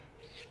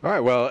All right,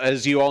 well,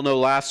 as you all know,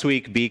 last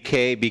week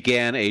BK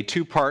began a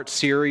two-part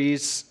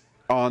series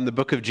on the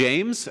book of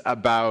James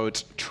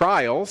about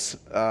trials,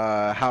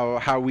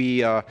 how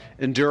we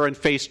endure and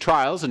face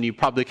trials, and you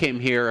probably came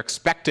here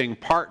expecting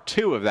part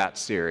two of that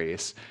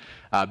series.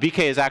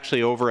 BK is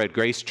actually over at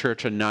Grace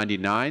Church on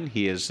 99.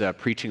 He is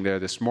preaching there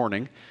this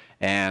morning,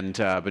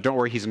 but don't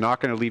worry, he's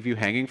not going to leave you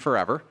hanging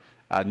forever.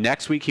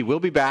 Next week he will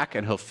be back,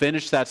 and he'll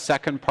finish that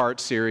second part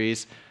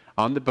series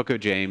on the book of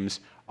James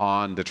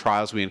on the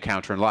trials we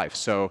encounter in life.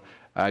 So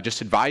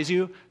just advise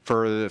you,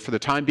 for the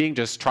time being,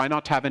 just try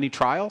not to have any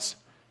trials.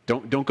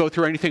 Don't go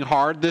through anything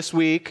hard this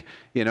week,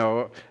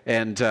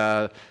 and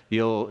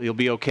you'll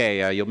be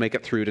okay. You'll make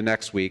it through to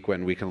next week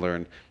when we can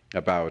learn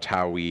about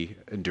how we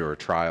endure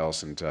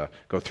trials and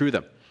go through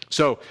them.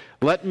 So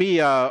let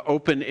me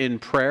open in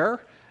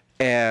prayer,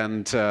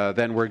 and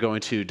then we're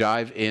going to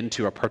dive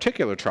into a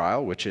particular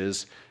trial, which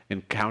is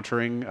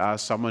encountering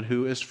someone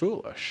who is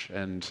foolish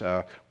and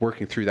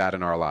working through that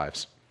in our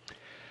lives.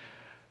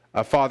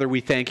 Father,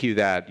 we thank you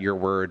that your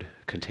word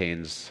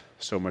contains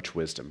so much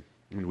wisdom.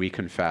 And we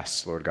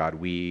confess, Lord God,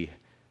 we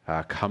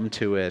come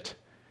to it.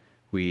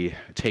 We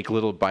take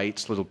little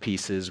bites, little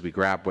pieces. We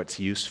grab what's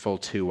useful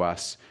to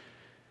us.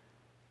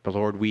 But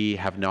Lord, we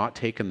have not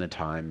taken the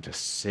time to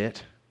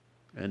sit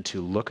and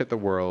to look at the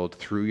world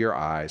through your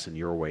eyes and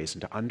your ways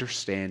and to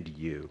understand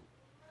you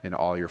in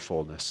all your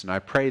fullness. And I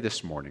pray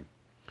this morning,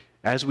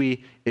 as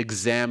we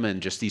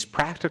examine just these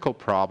practical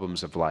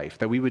problems of life,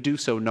 that we would do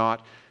so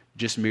not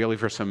just merely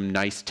for some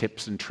nice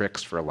tips and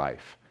tricks for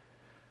life,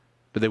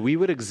 but that we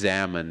would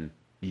examine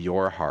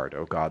your heart,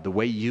 oh God, the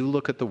way you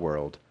look at the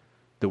world,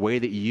 the way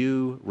that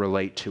you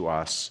relate to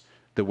us,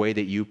 the way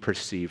that you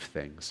perceive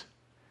things.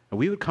 And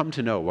we would come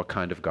to know what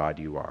kind of God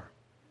you are,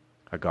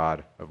 a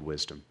God of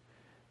wisdom.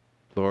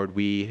 Lord,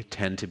 we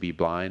tend to be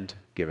blind.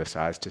 Give us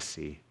eyes to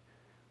see.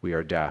 We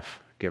are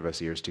deaf. Give us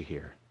ears to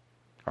hear.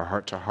 Our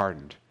hearts are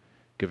hardened.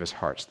 Give us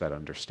hearts that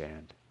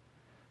understand.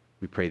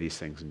 We pray these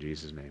things in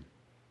Jesus' name.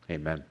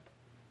 Amen.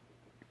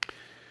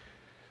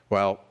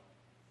 Well,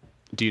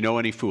 do you know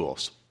any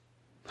fools?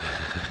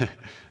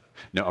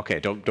 No, okay,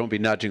 don't be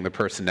nudging the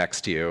person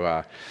next to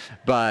you.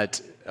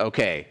 But,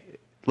 okay,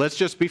 let's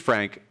just be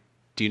frank.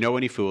 Do you know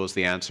any fools?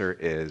 The answer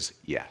is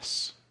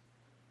yes.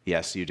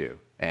 Yes, you do.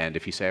 And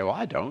if you say, well,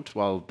 I don't,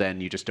 well, then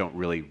you just don't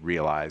really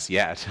realize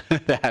yet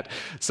that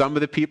some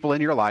of the people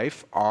in your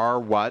life are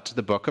what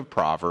the book of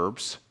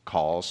Proverbs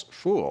calls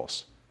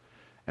fools.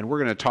 And we're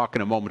going to talk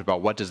in a moment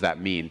about what does that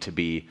mean to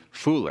be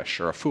foolish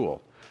or a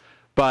fool.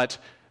 But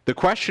the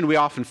question we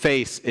often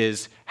face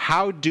is,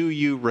 how do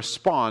you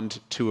respond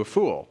to a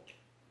fool?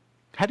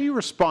 How do you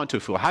respond to a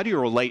fool? How do you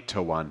relate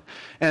to one?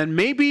 And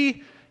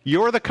maybe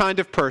you're the kind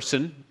of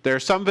person, there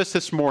are some of us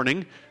this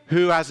morning,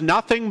 who has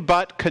nothing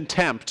but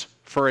contempt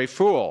for a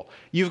fool.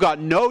 You've got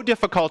no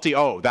difficulty,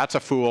 oh, that's a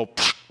fool,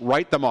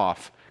 write them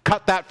off.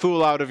 Cut that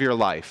fool out of your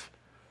life.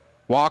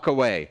 Walk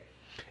away.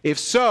 If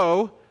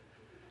so,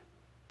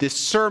 this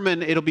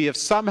sermon, it'll be of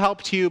some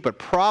help to you, but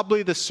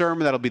probably the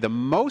sermon that'll be the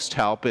most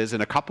help is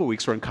in a couple of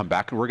weeks we're going to come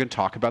back and we're going to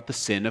talk about the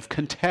sin of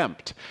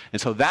contempt. And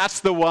so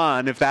that's the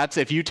one,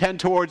 if you tend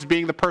towards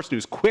being the person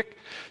who's quick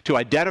to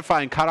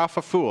identify and cut off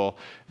a fool,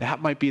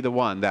 that might be the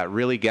one that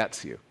really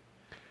gets you.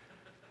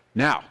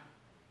 Now,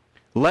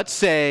 let's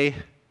say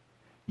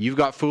you've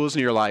got fools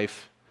in your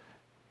life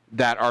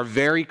that are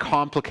very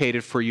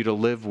complicated for you to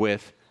live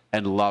with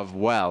and love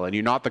well, and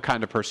you're not the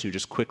kind of person who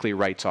just quickly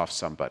writes off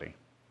somebody.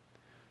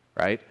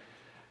 Right?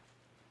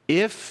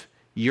 If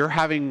you're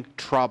having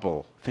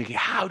trouble thinking,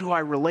 how do I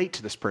relate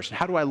to this person?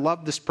 How do I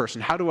love this person?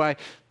 How do I...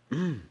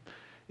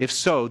 If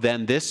so,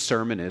 then this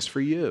sermon is for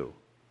you.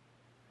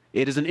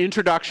 It is an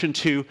introduction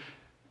to...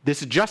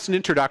 This is just an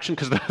introduction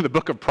because the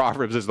book of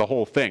Proverbs is the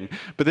whole thing.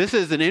 But this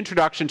is an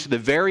introduction to the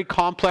very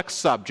complex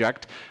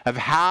subject of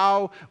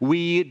how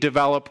we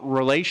develop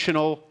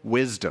relational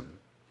wisdom.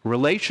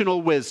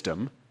 Relational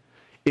wisdom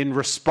in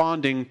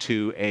responding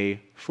to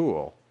a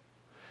fool.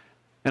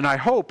 And I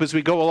hope as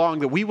we go along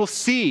that we will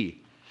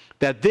see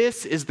that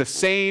this is the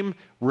same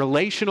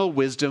relational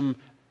wisdom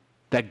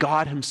that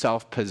God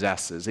himself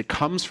possesses. It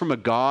comes from a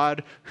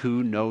God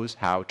who knows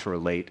how to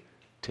relate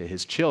to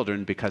his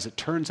children, because it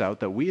turns out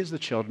that we as the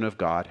children of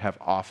God have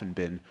often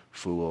been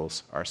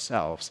fools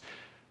ourselves.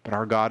 But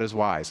our God is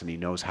wise and he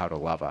knows how to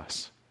love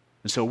us.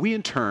 And so we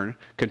in turn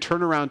can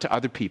turn around to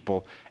other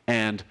people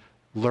and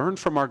learn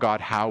from our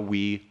God how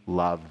we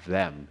love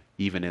them,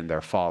 even in their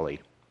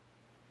folly.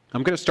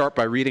 I'm going to start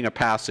by reading a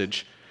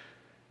passage.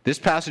 This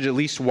passage, at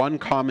least one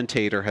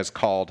commentator has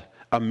called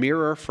a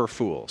mirror for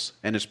fools.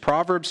 And it's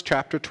Proverbs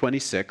chapter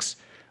 26,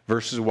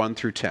 verses 1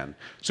 through 10.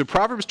 So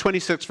Proverbs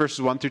 26,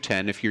 verses 1 through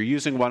 10, if you're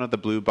using one of the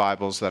blue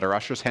Bibles that our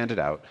ushers handed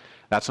out,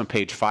 that's on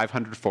page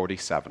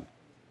 547.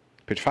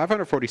 Page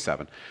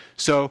 547.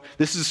 So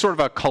this is sort of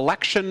a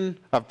collection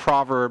of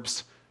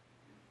Proverbs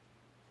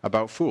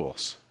about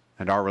fools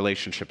and our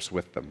relationships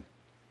with them.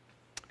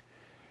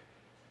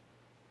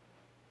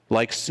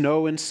 Like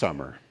snow in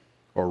summer,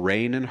 or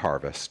rain in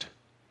harvest,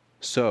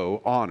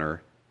 so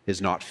honor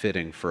is not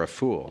fitting for a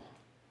fool.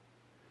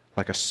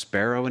 like a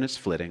sparrow in its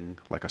flitting,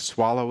 like a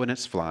swallow in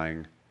its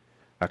flying,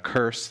 a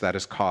curse that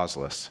is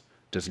causeless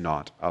does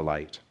not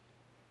alight.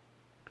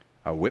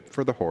 A whip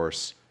for the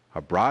horse,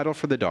 a bridle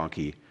for the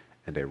donkey,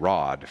 and a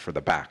rod for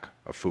the back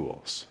of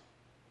fools.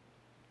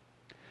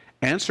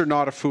 Answer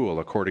not a fool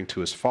according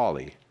to his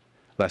folly,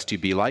 lest you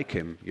be like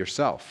him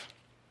yourself.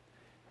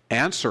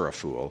 Answer a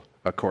fool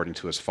according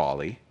to his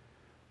folly,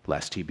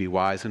 lest he be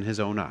wise in his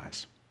own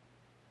eyes.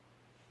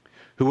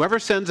 Whoever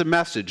sends a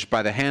message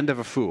by the hand of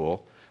a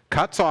fool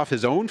cuts off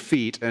his own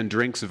feet and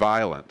drinks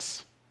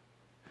violence.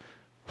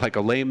 Like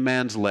a lame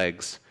man's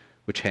legs,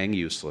 which hang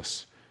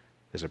useless,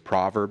 is a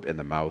proverb in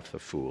the mouth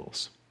of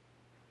fools.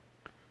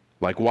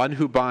 Like one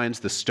who binds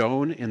the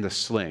stone in the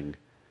sling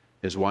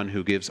is one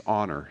who gives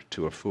honor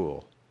to a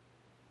fool.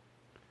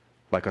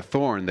 Like a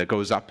thorn that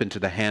goes up into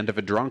the hand of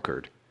a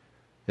drunkard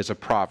is a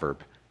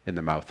proverb in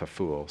the mouth of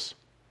fools.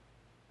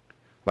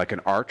 Like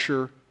an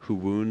archer who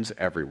wounds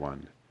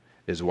everyone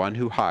is one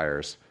who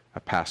hires a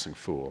passing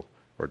fool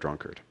or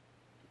drunkard.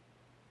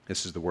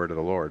 This is the word of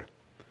the Lord.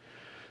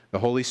 The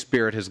Holy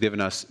Spirit has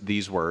given us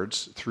these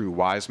words through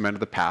wise men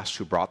of the past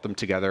who brought them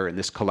together in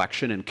this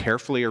collection and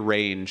carefully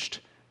arranged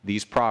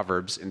these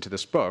proverbs into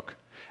this book.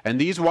 And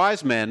these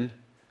wise men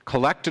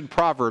collected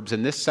proverbs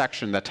in this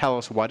section that tell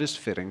us what is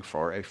fitting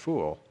for a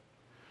fool.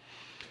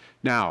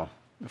 Now,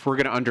 if we're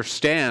going to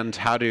understand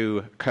how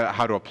to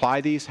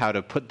apply these, how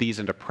to put these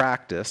into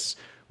practice,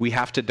 we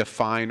have to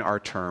define our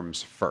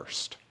terms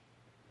first.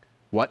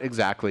 What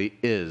exactly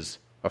is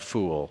a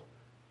fool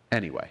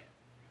anyway?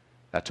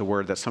 That's a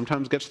word that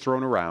sometimes gets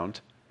thrown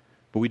around,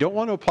 but we don't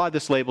want to apply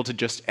this label to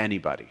just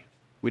anybody.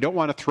 We don't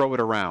want to throw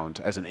it around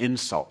as an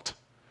insult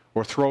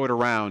or throw it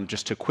around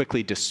just to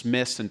quickly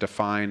dismiss and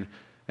define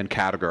and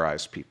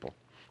categorize people.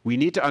 We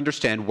need to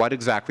understand what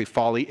exactly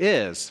folly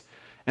is.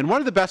 And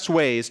one of the best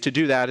ways to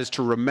do that is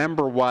to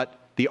remember what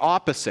the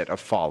opposite of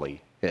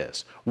folly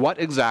is. What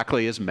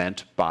exactly is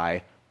meant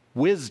by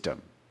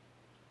wisdom?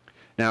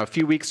 Now, a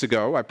few weeks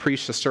ago, I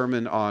preached a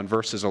sermon on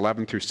verses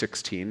 11 through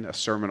 16, a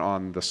sermon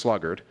on the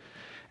sluggard.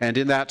 And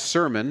in that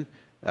sermon,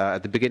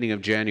 at the beginning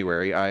of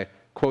January, I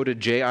quoted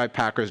J.I.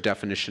 Packer's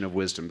definition of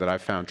wisdom that I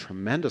found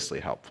tremendously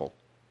helpful.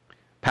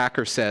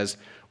 Packer says,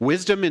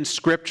 wisdom in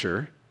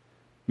Scripture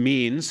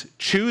means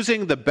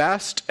choosing the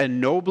best and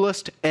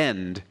noblest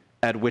end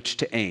at which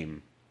to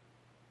aim,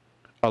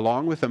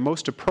 along with the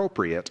most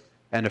appropriate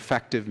and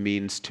effective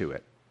means to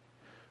it.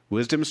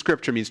 Wisdom in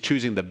Scripture means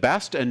choosing the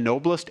best and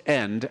noblest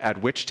end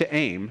at which to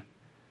aim,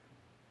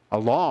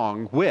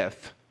 along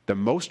with the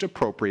most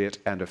appropriate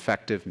and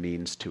effective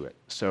means to it.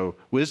 So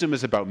wisdom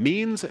is about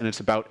means and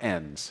it's about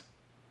ends.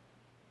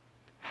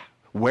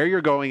 Where you're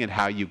going and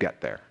how you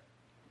get there.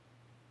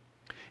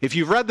 If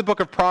you've read the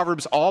book of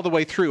Proverbs all the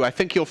way through, I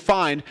think you'll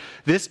find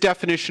this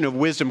definition of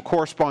wisdom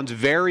corresponds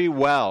very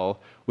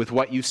well with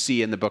what you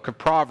see in the book of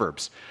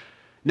Proverbs.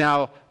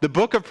 Now, the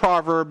book of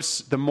Proverbs,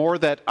 the more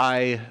that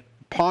I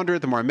ponder,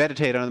 the more I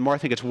meditate on it, the more I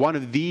think it's one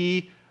of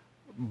the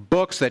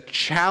books that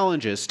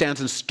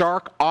stands in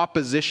stark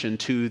opposition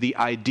to the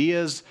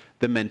ideas,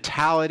 the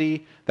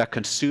mentality that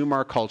consume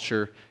our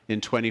culture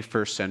in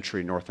 21st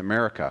century North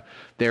America.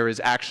 There is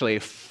actually a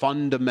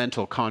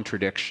fundamental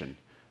contradiction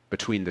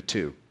between the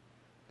two.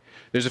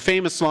 There's a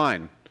famous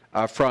line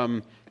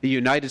from the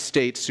United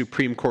States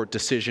Supreme Court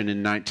decision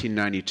in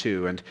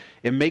 1992, and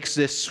it makes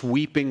this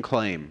sweeping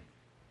claim.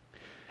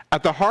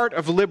 At the heart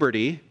of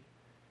liberty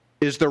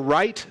is the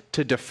right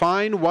to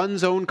define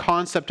one's own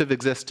concept of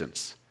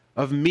existence,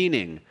 of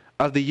meaning,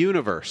 of the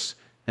universe,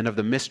 and of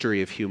the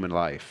mystery of human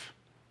life.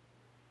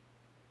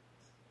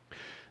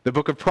 The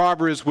book of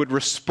Proverbs would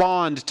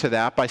respond to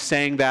that by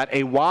saying that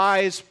a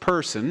wise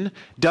person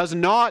does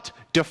not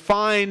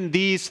define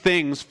these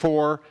things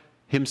for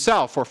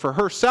himself or for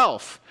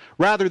herself.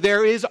 Rather,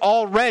 there is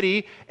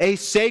already a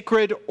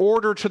sacred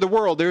order to the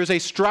world. There is a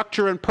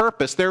structure and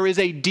purpose. There is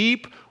a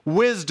deep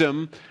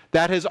wisdom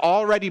that has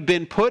already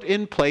been put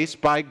in place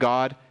by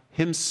God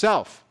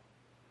himself.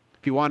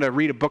 If you want to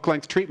read a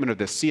book-length treatment of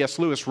this, C.S.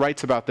 Lewis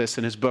writes about this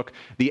in his book,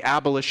 The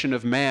Abolition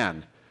of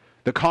Man.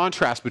 The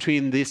contrast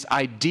between this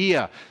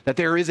idea that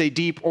there is a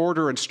deep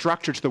order and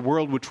structure to the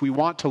world which we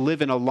want to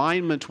live in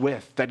alignment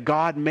with, that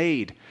God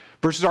made,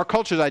 versus our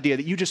culture's idea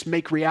that you just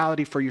make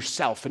reality for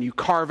yourself and you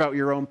carve out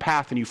your own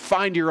path and you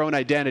find your own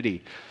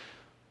identity.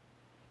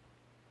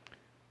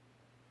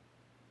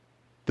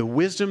 The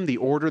wisdom, the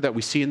order that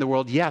we see in the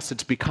world, yes,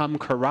 it's become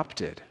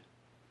corrupted.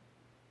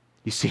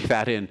 You see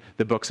that in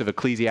the books of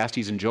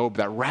Ecclesiastes and Job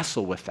that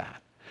wrestle with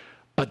that.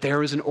 But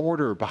there is an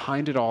order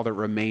behind it all that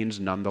remains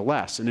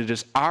nonetheless. And it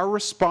is our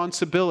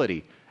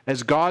responsibility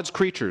as God's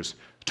creatures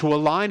to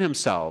align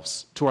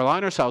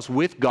ourselves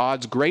with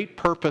God's great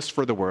purpose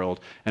for the world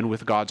and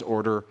with God's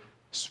order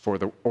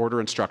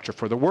and structure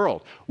for the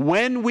world.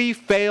 When we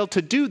fail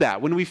to do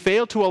that, when we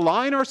fail to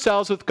align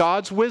ourselves with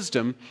God's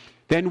wisdom,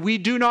 then we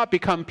do not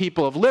become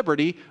people of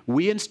liberty,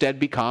 we instead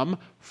become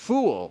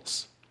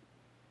fools.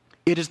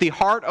 It is the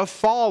heart of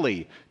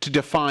folly to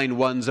define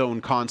one's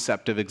own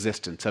concept of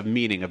existence, of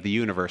meaning, of the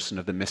universe, and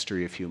of the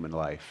mystery of human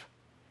life.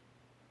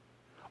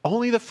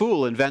 Only the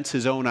fool invents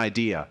his own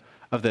idea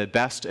of the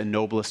best and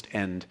noblest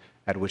end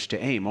at which to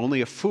aim.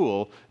 Only a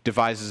fool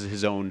devises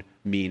his own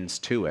means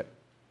to it.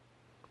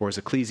 Or as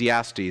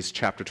Ecclesiastes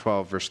chapter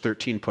 12, verse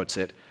 13 puts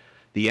it,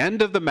 the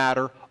end of the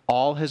matter,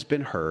 all has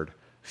been heard.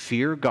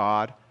 Fear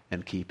God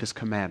and keep his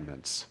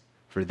commandments,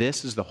 for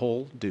this is the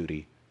whole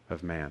duty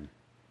of man.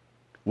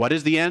 What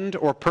is the end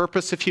or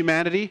purpose of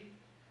humanity?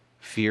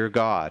 Fear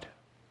God.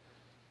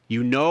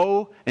 You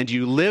know and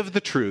you live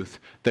the truth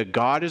that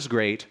God is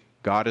great,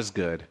 God is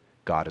good,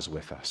 God is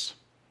with us.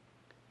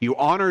 You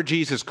honor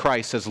Jesus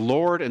Christ as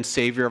Lord and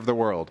Savior of the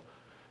world.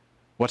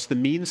 What's the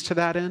means to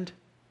that end?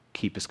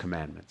 Keep his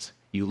commandments.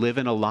 You live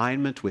in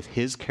alignment with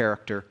his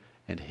character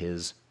and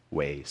his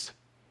ways.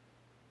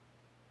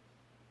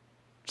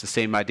 It's the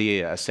same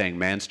idea as saying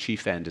man's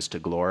chief end is to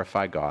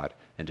glorify God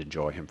and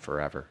enjoy him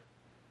forever.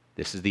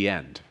 This is the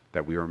end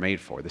that we were made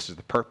for. This is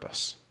the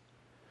purpose.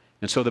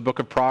 And so the book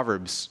of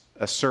Proverbs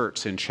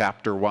asserts in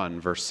chapter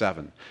 1, verse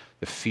 7,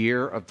 the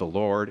fear of the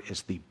Lord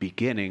is the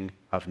beginning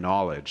of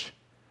knowledge.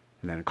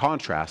 And then in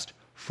contrast,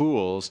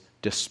 fools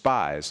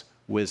despise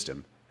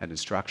wisdom and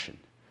instruction.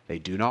 They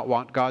do not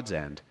want God's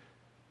end,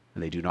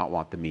 and they do not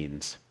want the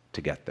means to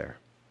get there.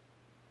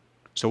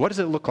 So what does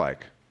it look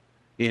like?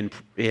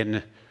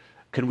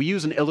 Can we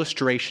use an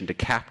illustration to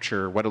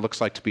capture what it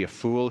looks like to be a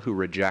fool who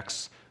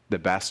rejects the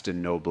best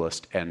and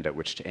noblest end at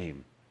which to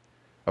aim?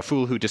 A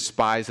fool who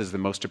despises the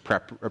most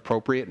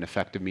appropriate and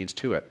effective means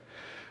to it.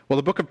 Well,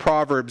 the book of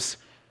Proverbs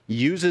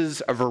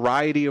uses a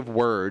variety of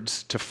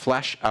words to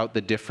flesh out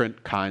the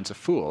different kinds of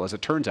fool. As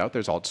it turns out,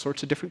 there's all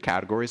sorts of different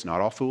categories.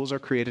 Not all fools are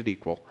created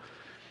equal.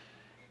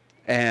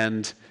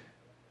 And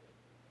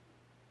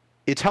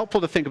it's helpful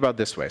to think about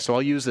this way. So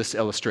I'll use this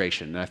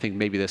illustration, and I think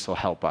maybe this will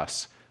help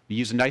us. We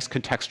use a nice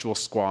contextual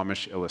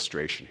Squamish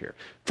illustration here.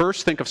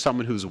 First, think of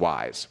someone who's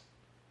wise.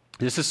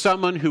 This is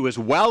someone who is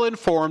well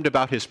informed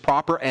about his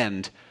proper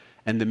end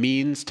and the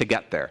means to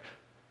get there.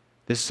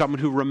 This is someone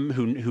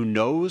who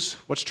knows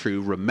what's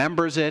true,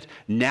 remembers it,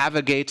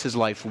 navigates his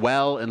life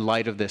well in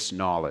light of this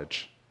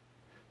knowledge.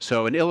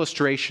 So an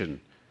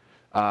illustration.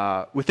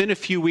 Within a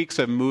few weeks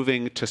of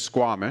moving to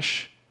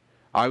Squamish,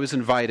 I was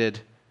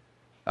invited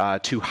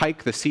to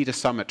hike the Sea to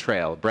Summit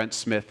Trail. Brent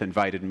Smith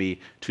invited me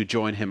to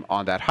join him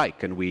on that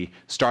hike, and we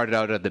started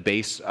out at the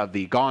base of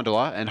the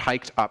gondola and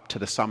hiked up to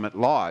the Summit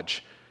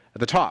Lodge at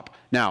the top.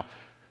 Now,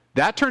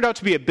 that turned out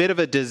to be a bit of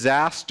a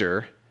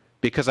disaster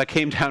because I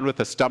came down with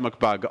a stomach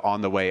bug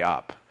on the way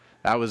up.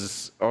 That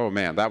is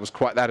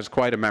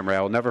quite a memory.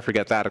 I will never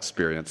forget that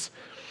experience.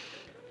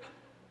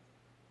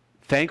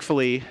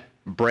 Thankfully,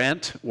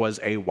 Brent was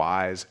a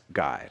wise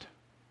guide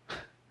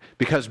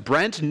because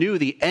Brent knew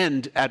the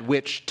end at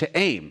which to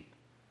aim.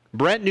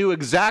 Brent knew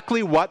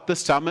exactly what the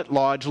Summit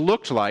Lodge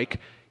looked like.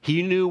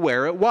 He knew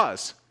where it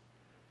was.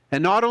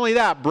 And not only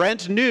that,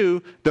 Brent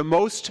knew the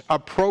most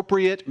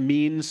appropriate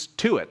means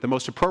to it, the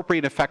most appropriate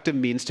and effective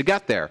means to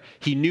get there.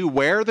 He knew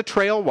where the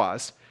trail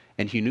was,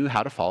 and he knew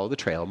how to follow the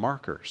trail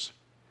markers.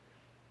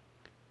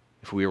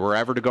 If we were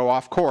ever to go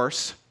off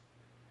course,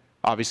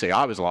 obviously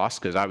I was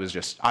lost because I was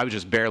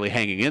just barely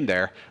hanging in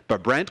there,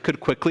 but Brent could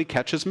quickly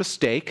catch his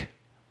mistake.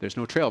 There's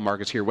no trail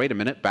markers here. Wait a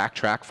minute,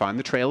 backtrack, find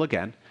the trail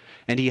again.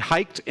 And he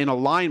hiked in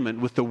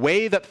alignment with the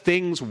way that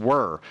things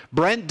were.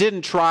 Brent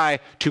didn't try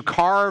to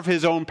carve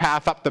his own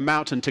path up the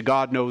mountain to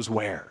God knows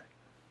where.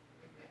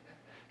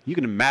 You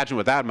can imagine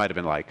what that might have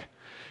been like.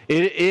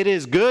 It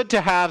is good to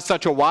have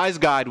such a wise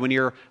guide when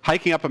you're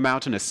hiking up a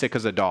mountain as sick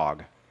as a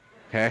dog.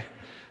 Okay?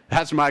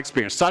 That's my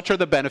experience. Such are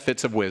the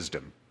benefits of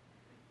wisdom.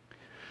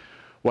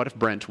 What if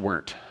Brent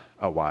weren't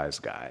a wise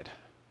guide?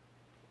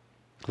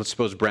 Let's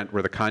suppose Brent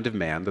were the kind of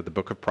man that the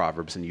book of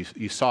Proverbs, and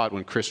you saw it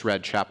when Chris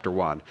read chapter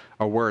 1,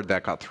 a word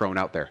that got thrown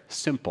out there,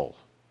 simple.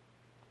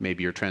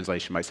 Maybe your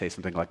translation might say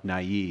something like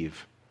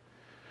naive.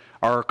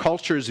 Our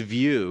culture's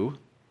view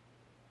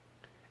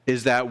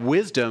is that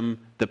wisdom,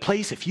 the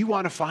place, if you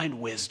want to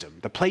find wisdom,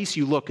 the place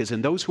you look is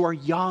in those who are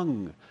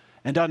young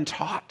and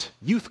untaught,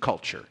 youth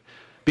culture.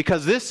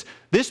 Because this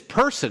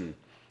person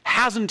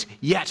hasn't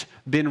yet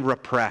been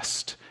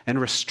repressed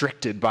and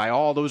restricted by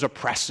all those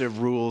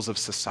oppressive rules of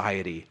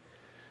society.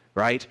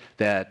 Right?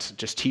 That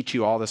just teach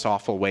you all this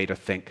awful way to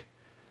think.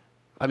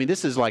 I mean,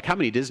 this is like how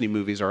many Disney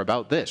movies are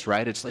about this,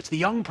 right? It's the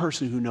young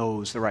person who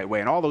knows the right way,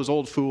 and all those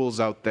old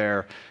fools out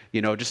there,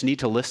 just need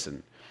to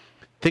listen.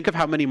 Think of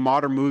how many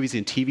modern movies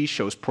and TV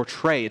shows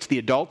portray it's the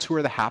adults who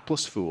are the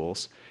hapless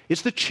fools.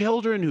 It's the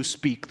children who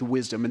speak the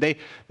wisdom, and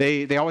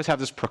they always have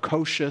this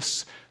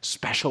precocious,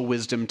 special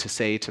wisdom to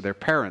say to their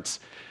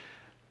parents.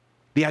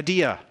 The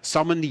idea,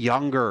 someone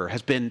younger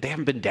they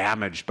haven't been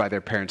damaged by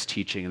their parents'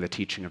 teaching and the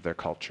teaching of their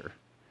culture.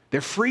 They're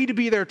free to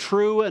be their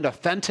true and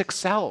authentic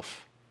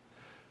self.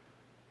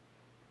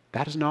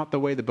 That is not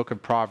the way the book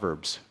of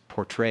Proverbs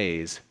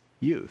portrays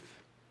youth.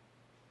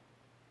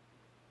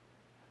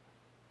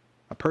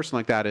 A person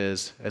like that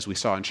is, as we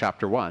saw in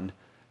chapter 1,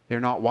 they're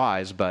not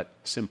wise, but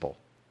simple.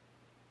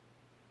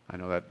 I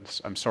know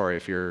that, I'm sorry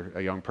if you're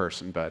a young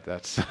person, but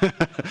that's,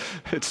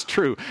 it's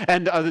true.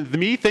 And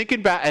me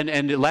thinking back,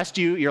 and lest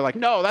you're like,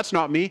 no, that's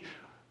not me.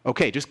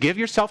 Okay, just give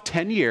yourself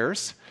 10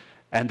 years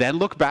and then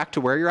look back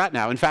to where you're at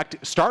now. In fact,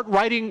 start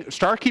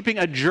keeping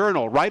a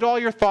journal. Write all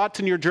your thoughts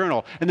in your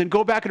journal and then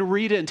go back and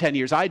read it in 10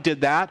 years. I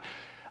did that.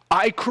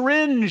 I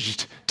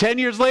cringed. 10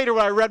 years later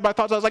when I read my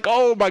thoughts, I was like,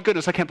 oh my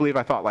goodness, I can't believe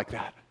I thought like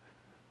that.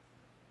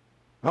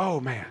 Oh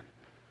man,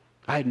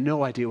 I had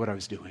no idea what I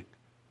was doing.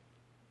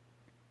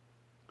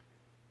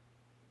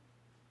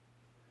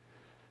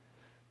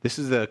 This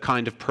is the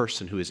kind of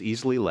person who is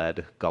easily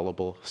led,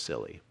 gullible,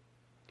 silly.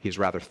 He is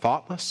rather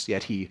thoughtless,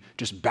 yet he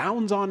just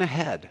bounds on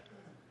ahead,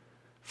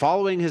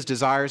 following his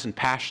desires and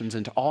passions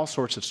into all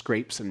sorts of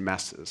scrapes and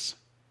messes.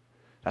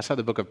 That's how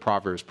the book of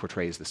Proverbs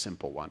portrays the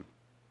simple one.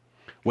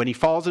 When he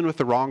falls in with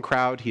the wrong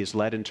crowd, he is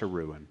led into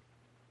ruin.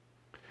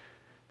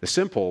 The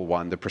simple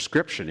one, the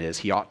prescription is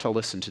he ought to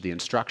listen to the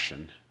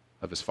instruction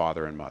of his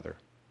father and mother.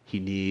 He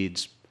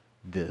needs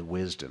the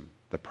wisdom,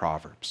 the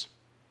Proverbs.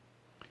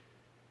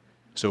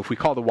 So if we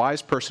call the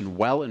wise person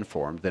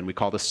well-informed, then we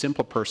call the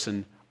simple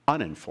person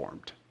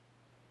uninformed.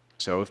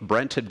 So if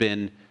Brent had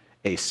been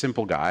a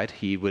simple guide,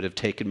 he would have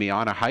taken me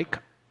on a hike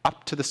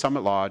up to the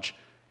Summit Lodge,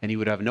 and he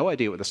would have no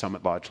idea what the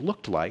Summit Lodge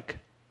looked like.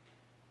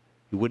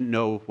 He wouldn't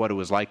know what it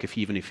was like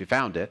even if he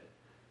found it.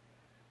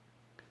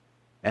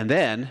 And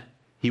then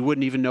he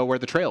wouldn't even know where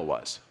the trail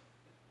was.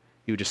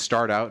 He would just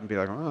start out and be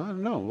like, oh, I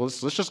don't know,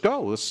 let's just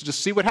go. Let's just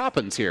see what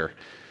happens here.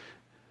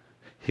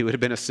 He would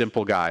have been a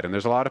simple guide, and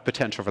there's a lot of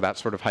potential for that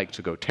sort of hike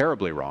to go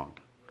terribly wrong.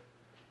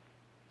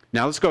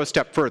 Now let's go a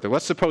step further.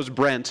 Let's suppose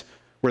Brent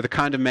were the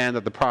kind of man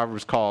that the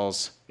Proverbs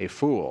calls a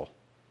fool.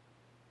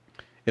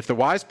 If the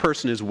wise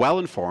person is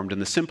well-informed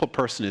and the simple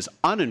person is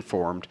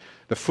uninformed,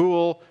 the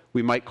fool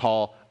we might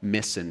call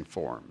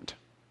misinformed.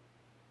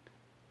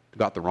 They've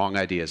got the wrong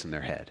ideas in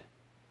their head.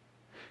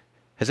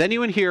 Has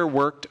anyone here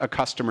worked a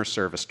customer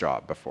service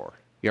job before?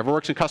 You ever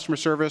worked in customer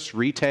service,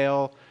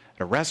 retail,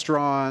 at a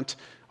restaurant,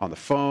 on the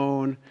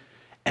phone?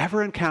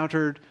 Ever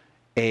encountered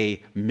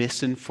a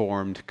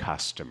misinformed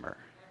customer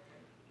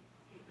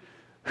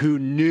who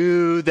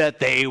knew that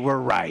they were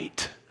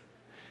right?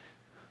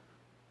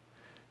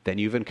 Then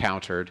you've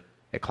encountered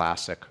a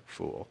classic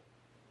fool.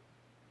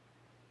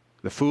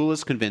 The fool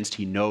is convinced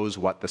he knows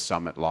what the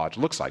Summit Lodge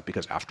looks like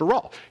because, after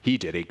all, he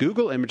did a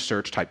Google image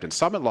search, typed in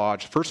Summit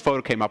Lodge, first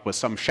photo came up with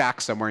some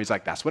shack somewhere, he's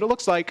like, that's what it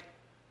looks like.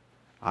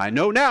 I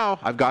know now,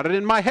 I've got it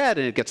in my head,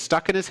 and it gets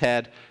stuck in his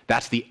head.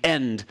 That's the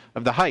end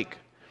of the hike.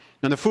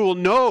 And the fool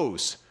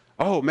knows,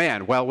 oh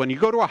man, well, when you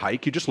go to a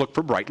hike, you just look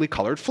for brightly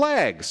colored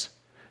flags.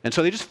 And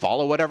so they just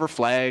follow whatever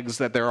flags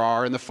that there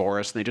are in the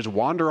forest, and they just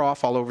wander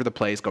off all over the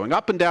place, going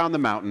up and down the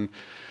mountain.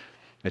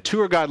 A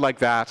tour guide like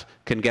that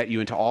can get you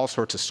into all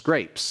sorts of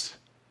scrapes.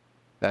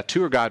 That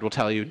tour guide will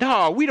tell you,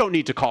 no, we don't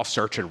need to call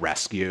search and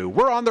rescue.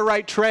 We're on the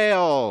right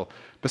trail.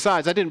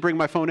 Besides, I didn't bring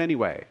my phone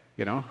anyway,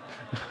 you know?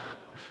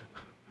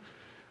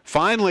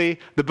 Finally,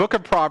 the book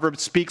of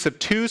Proverbs speaks of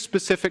two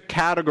specific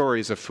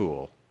categories of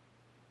fool.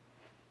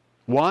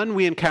 One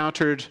we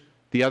encountered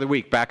the other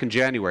week, back in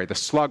January, the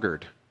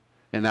sluggard.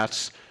 And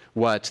that's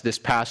what this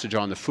passage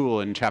on the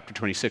fool in chapter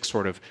 26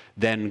 sort of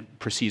then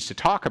proceeds to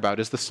talk about,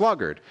 is the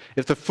sluggard.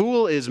 If the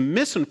fool is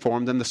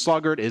misinformed, then the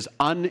sluggard is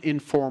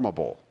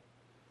uninformable.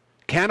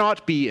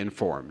 Cannot be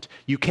informed.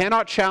 You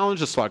cannot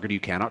challenge the sluggard.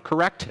 You cannot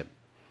correct him.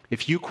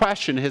 If you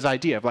question his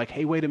idea of like,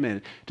 hey, wait a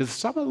minute, does the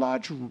Summit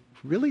Lodge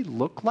really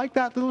look like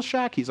that little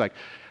shack? He's like,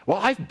 well,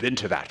 I've been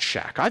to that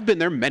shack. I've been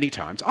there many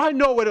times. I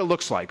know what it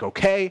looks like,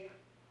 okay?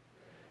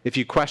 If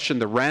you question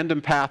the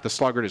random path the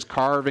sluggard is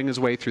carving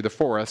his way through the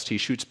forest, he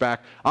shoots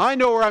back, I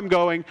know where I'm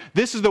going.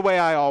 This is the way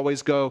I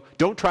always go.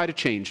 Don't try to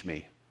change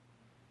me.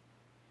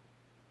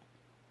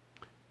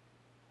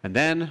 And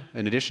then,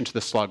 in addition to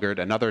the sluggard,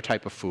 another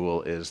type of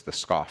fool is the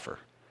scoffer.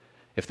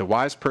 If the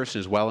wise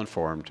person is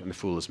well-informed and the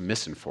fool is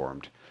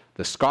misinformed,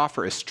 the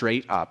scoffer is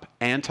straight up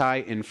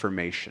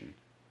anti-information.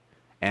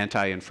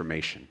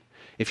 Anti-information.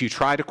 If you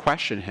try to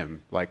question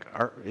him, like,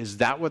 is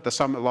that what the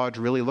Summit Lodge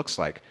really looks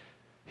like?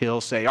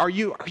 He'll say, are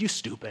you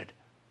stupid?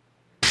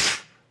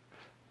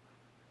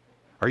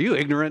 Are you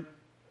ignorant?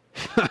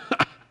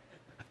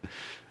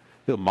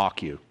 He'll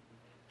mock you.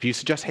 If you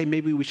suggest, hey,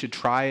 maybe we should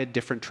try a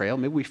different trail,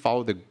 maybe we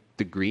follow the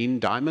green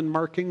diamond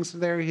markings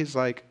there, he's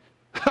like,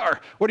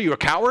 what are you, a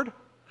coward?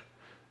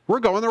 We're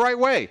going the right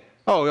way.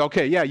 Oh,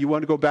 okay, yeah, you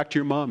want to go back to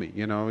your mommy,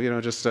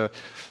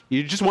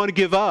 you just want to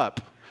give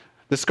up.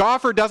 The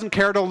scoffer doesn't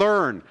care to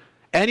learn.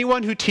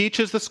 Anyone who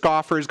teaches the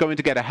scoffer is going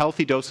to get a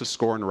healthy dose of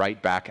scorn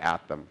right back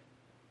at them.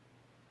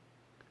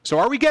 So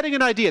are we getting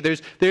an idea?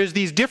 There's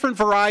these different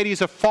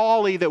varieties of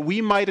folly that we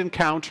might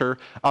encounter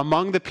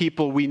among the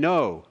people we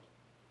know.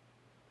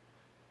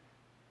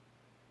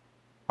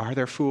 Are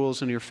there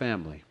fools in your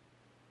family?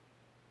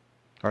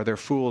 Are there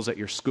fools at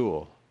your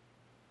school?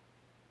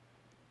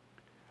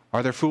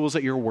 Are there fools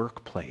at your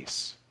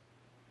workplace?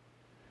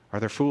 Are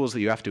there fools that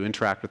you have to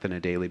interact with on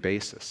a daily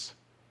basis?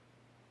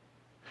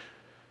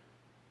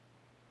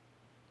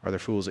 Are there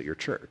fools at your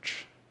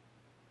church?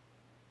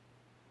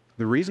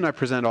 The reason I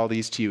present all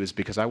these to you is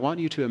because I want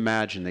you to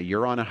imagine that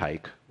you're on a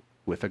hike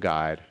with a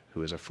guide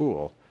who is a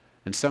fool,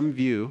 And some of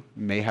you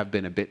may have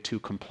been a bit too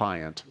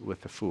compliant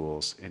with the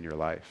fools in your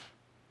life.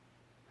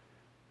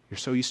 You're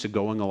so used to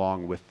going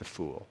along with the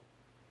fool,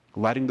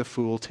 letting the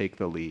fool take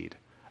the lead,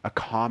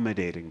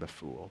 accommodating the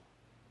fool.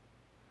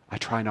 I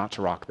try not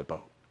to rock the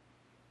boat.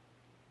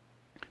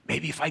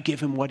 Maybe if I give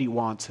him what he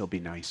wants, he'll be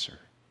nicer.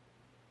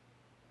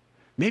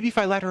 Maybe if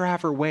I let her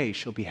have her way,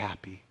 she'll be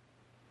happy.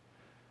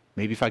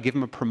 Maybe if I give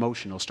him a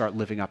promotion, he'll start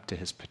living up to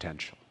his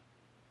potential.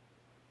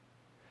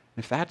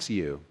 If that's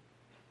you,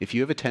 if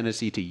you have a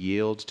tendency to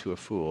yield to a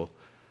fool,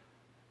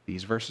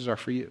 these verses are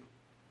for you.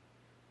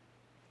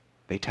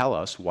 They tell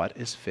us what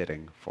is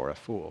fitting for a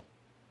fool.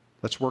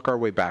 Let's work our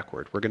way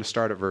backward. We're going to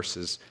start at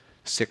verses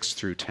 6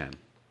 through 10.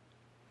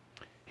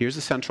 Here's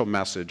the central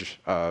message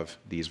of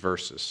these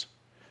verses.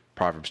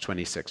 Proverbs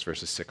 26,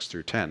 verses 6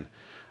 through 10.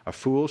 A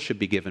fool should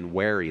be given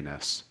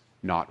wariness,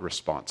 not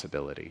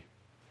responsibility.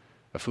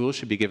 A fool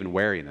should be given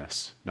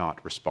wariness,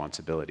 not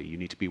responsibility. You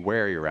need to be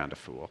wary around a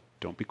fool.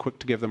 Don't be quick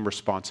to give them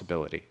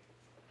responsibility.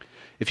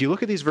 If you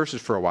look at these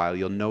verses for a while,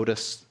 you'll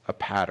notice a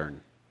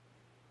pattern.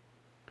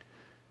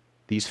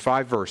 These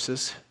 5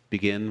 verses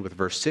begin with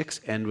verse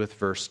 6, end with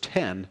verse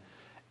 10,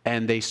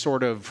 and there's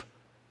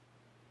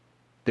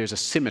a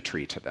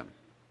symmetry to them.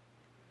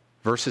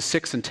 Verses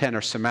 6 and 10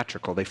 are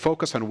symmetrical. They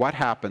focus on what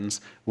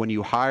happens when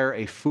you hire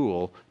a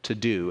fool to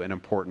do an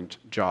important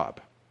job.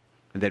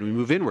 And then we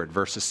move inward.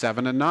 Verses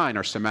 7 and 9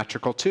 are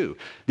symmetrical too.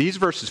 These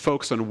verses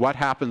focus on what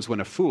happens when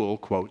a fool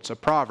quotes a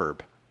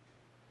proverb.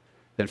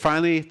 Then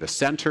finally, the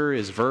center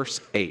is verse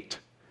 8.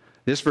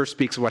 This verse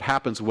speaks of what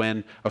happens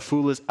when a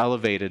fool is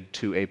elevated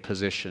to a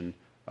position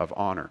of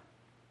honor.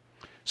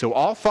 So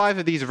all 5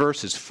 of these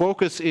verses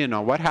focus in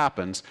on what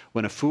happens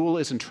when a fool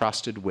is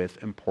entrusted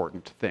with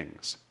important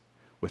things,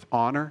 with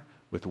honor,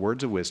 with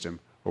words of wisdom,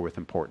 or with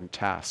important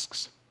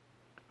tasks.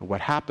 And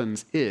what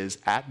happens is,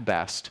 at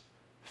best,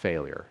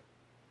 failure.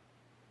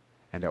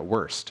 And at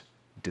worst,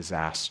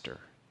 disaster.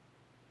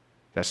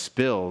 That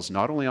spills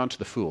not only onto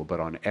the fool, but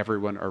on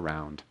everyone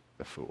around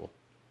the fool.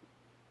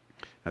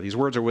 Now, these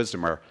words of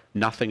wisdom are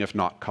nothing if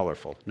not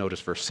colorful. Notice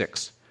verse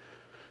 6.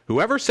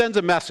 Whoever sends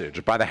a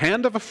message by the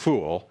hand of a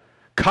fool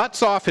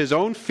cuts off his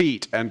own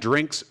feet and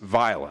drinks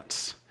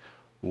violence.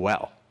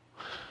 Well,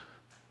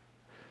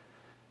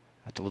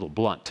 that's a little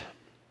blunt.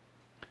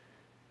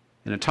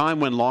 In a time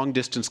when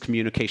long-distance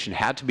communication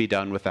had to be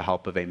done with the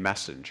help of a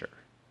messenger,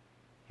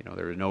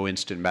 there was no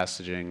instant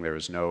messaging,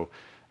 there's no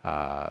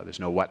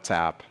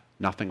WhatsApp,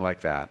 nothing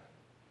like that.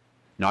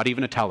 Not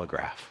even a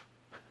telegraph.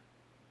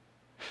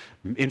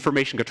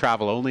 Information could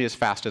travel only as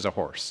fast as a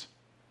horse.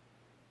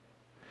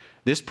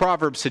 This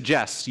proverb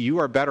suggests you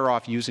are better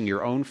off using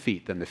your own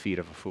feet than the feet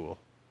of a fool.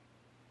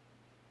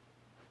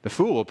 The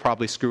fool will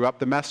probably screw up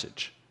the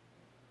message.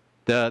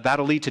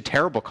 That'll lead to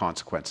terrible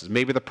consequences.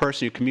 Maybe the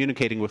person you're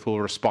communicating with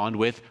will respond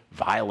with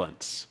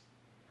violence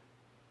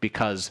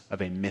because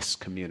of a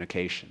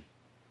miscommunication.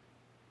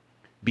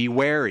 Be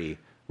wary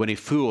when a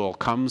fool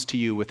comes to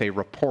you with a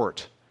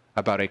report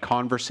about a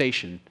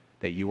conversation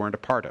that you weren't a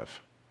part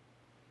of.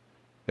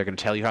 They're going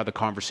to tell you how the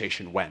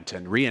conversation went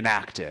and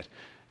reenact it.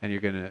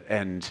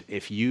 And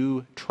if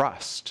you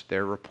trust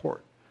their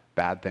report,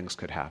 bad things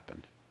could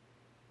happen.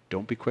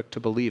 Don't be quick to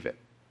believe it.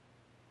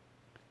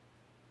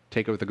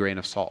 Take it with a grain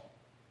of salt.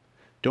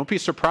 Don't be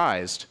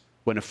surprised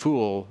when a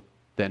fool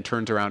then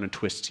turns around and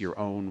twists your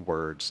own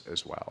words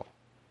as well.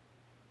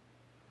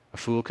 A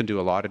fool can do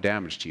a lot of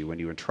damage to you when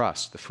you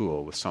entrust the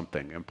fool with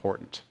something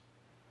important.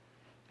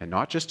 And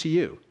not just to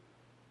you,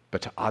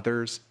 but to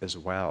others as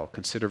well.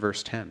 Consider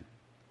verse 10.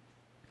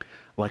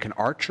 Like an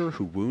archer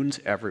who wounds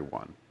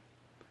everyone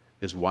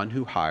is one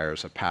who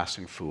hires a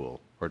passing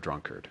fool or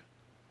drunkard.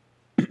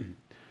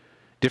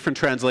 Different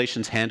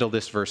translations handle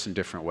this verse in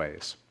different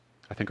ways.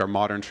 I think our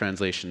modern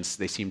translations,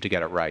 they seem to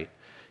get it right.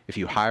 If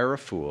you hire a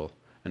fool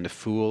and the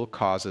fool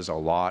causes a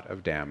lot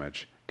of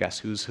damage, guess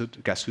who's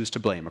to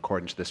blame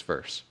according to this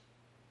verse?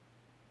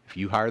 If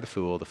you hire the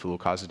fool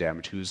causes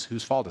damage,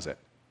 whose fault is it?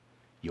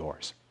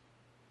 Yours.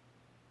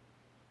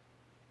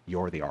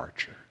 You're the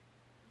archer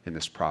in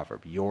this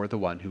proverb. You're the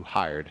one who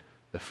hired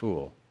the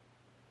fool.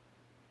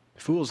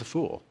 The fool is a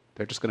fool.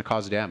 They're just going to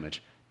cause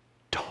damage.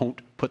 Don't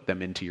put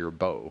them into your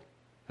bow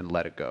and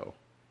let it go.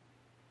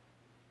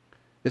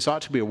 This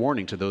ought to be a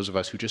warning to those of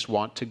us who just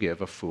want to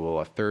give a fool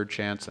a third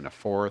chance and a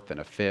fourth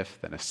and a fifth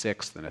and a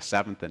sixth and a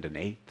seventh and an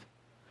eighth.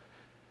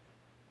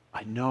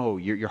 I know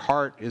your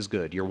heart is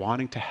good. You're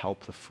wanting to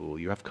help the fool.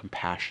 You have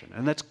compassion.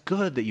 And that's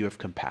good that you have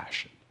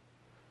compassion.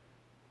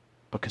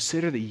 But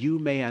consider that you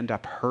may end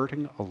up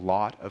hurting a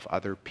lot of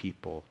other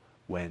people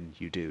when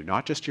you do.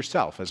 Not just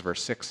yourself, as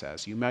verse 6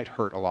 says. You might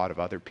hurt a lot of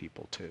other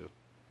people too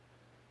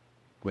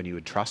when you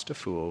entrust a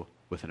fool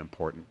with an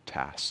important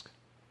task.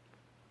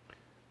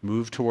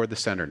 Move toward the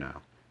center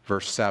now.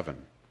 Verse 7.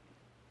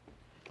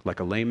 Like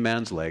a lame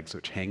man's legs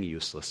which hang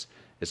useless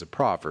is a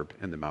proverb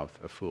in the mouth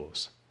of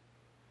fools.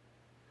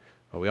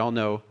 Well, we all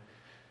know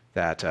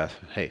that,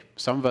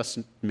 some of us,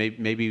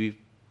 maybe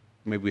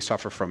we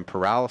suffer from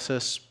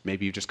paralysis.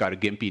 Maybe you've just got a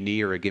gimpy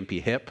knee or a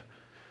gimpy hip.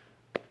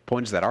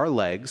 Point is that our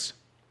legs,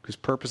 whose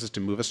purpose is to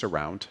move us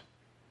around,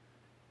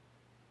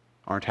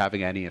 aren't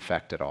having any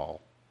effect at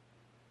all.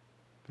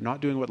 They're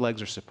not doing what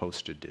legs are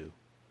supposed to do.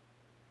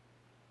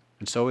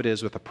 And so it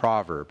is with a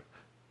proverb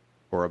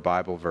or a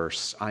Bible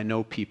verse. I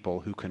know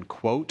people who can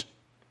quote,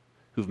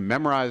 who've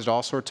memorized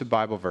all sorts of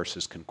Bible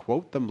verses, can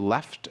quote them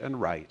left and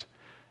right,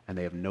 and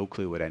they have no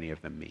clue what any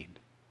of them mean.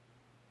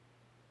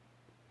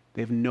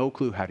 They have no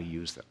clue how to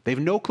use them. They have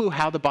no clue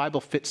how the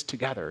Bible fits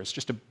together. It's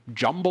just a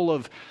jumble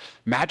of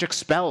magic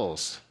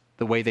spells,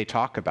 the way they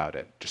talk about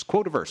it. Just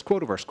quote a verse,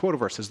 quote a verse, quote a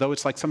verse, as though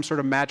it's like some sort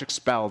of magic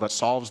spell that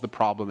solves the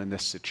problem in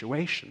this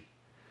situation.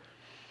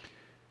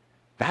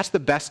 That's the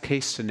best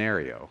case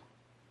scenario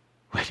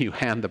when you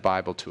hand the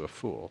Bible to a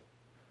fool,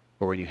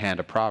 or when you hand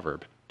a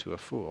proverb to a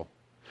fool.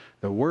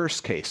 The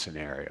worst case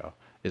scenario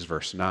is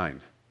verse 9.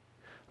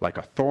 Like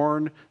a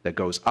thorn that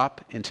goes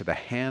up into the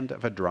hand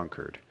of a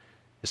drunkard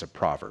is a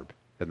proverb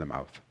in the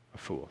mouth of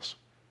fools.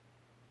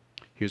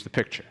 Here's the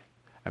picture.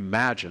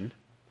 Imagine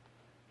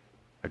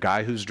a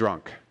guy who's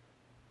drunk.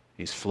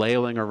 He's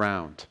flailing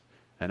around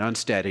and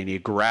unsteady, and he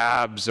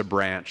grabs a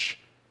branch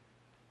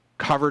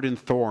covered in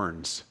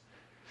thorns,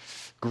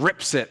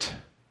 grips it,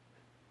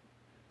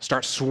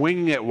 starts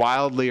swinging it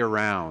wildly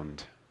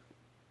around.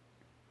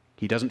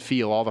 He doesn't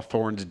feel all the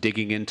thorns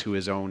digging into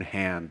his own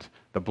hand,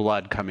 the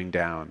blood coming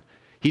down.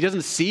 He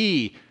doesn't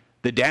see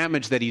the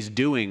damage that he's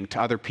doing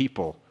to other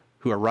people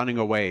who are running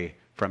away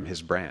from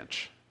his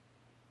branch.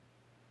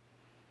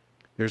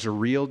 There's a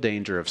real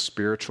danger of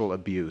spiritual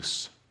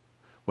abuse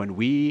when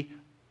we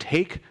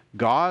take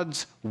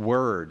God's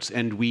words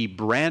and we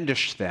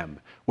brandish them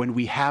when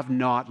we have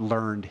not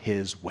learned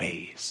his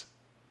ways.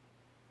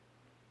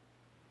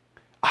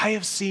 I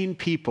have seen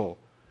people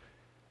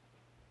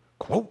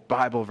quote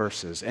Bible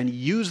verses and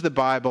use the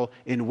Bible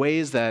in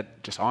ways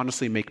that just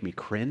honestly make me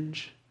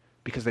cringe,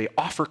 because they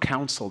offer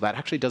counsel that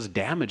actually does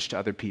damage to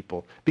other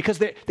people, because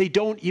they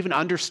don't even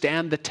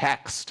understand the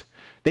text.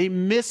 They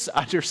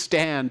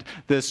misunderstand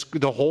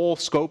the whole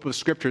scope of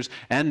scriptures,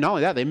 and not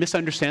only that, they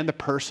misunderstand the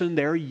person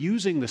they're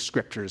using the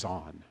scriptures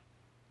on.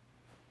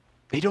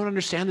 They don't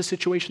understand the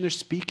situation they're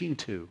speaking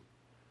to.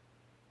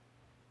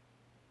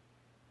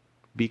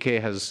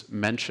 BK has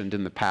mentioned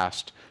in the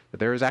past that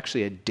there is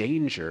actually a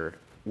danger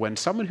when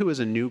someone who is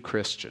a new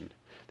Christian,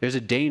 there's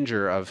a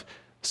danger of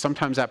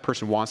sometimes that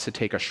person wants to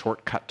take a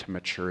shortcut to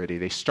maturity.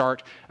 They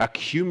start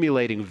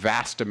accumulating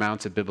vast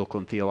amounts of biblical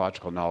and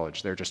theological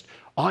knowledge. They're just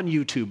on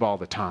YouTube all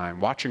the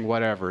time, watching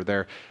whatever.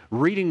 They're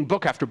reading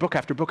book after book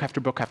after book after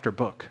book after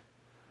book.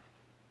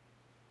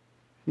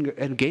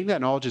 And gaining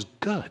that knowledge is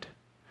good.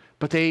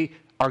 But they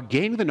are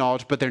gaining the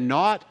knowledge, but they're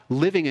not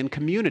living in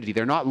community.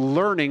 They're not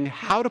learning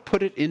how to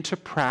put it into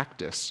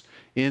practice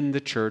in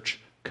the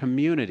church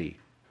community.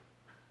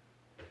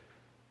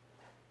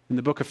 In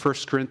the book of 1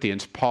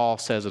 Corinthians, Paul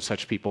says of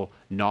such people,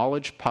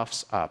 knowledge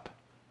puffs up,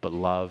 but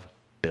love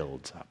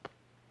builds up.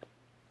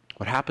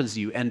 What happens is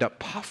you end up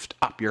puffed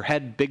up, your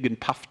head big and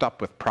puffed up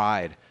with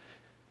pride.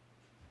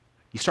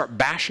 You start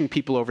bashing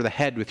people over the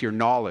head with your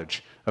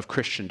knowledge of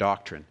Christian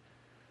doctrine.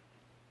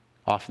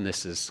 Often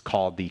this is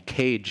called the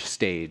cage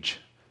stage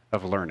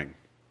of learning.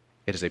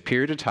 It is a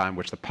period of time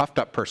which the puffed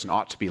up person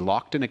ought to be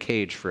locked in a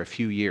cage for a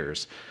few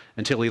years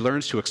until he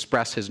learns to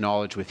express his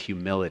knowledge with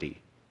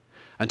humility.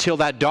 Until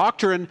that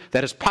doctrine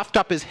that has puffed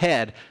up his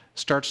head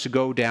starts to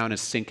go down and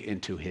sink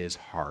into his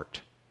heart.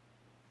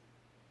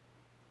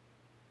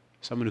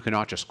 Someone who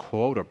cannot just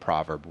quote a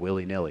proverb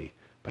willy-nilly,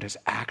 but has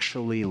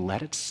actually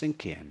let it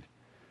sink in,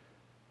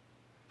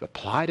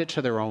 applied it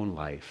to their own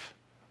life,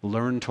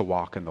 learned to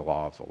walk in the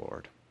law of the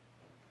Lord.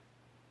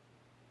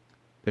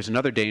 There's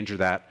another danger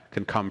that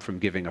can come from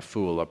giving a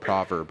fool a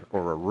proverb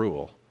or a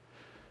rule.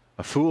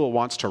 A fool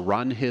wants to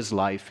run his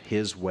life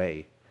his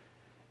way.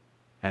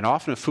 And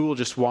often a fool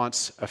just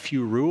wants a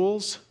few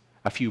rules,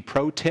 a few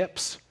pro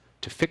tips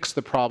to fix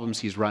the problems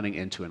he's running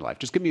into in life.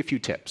 Just give me a few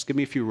tips, give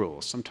me a few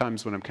rules.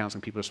 Sometimes when I'm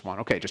counseling, people just want,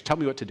 okay, just tell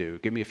me what to do,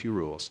 give me a few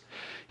rules.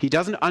 He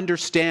doesn't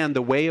understand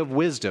the way of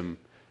wisdom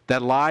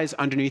that lies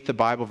underneath the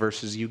Bible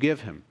verses you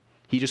give him.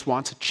 He just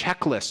wants a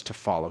checklist to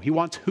follow. He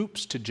wants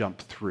hoops to jump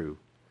through.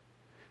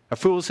 A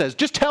fool says,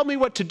 just tell me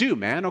what to do,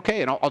 man,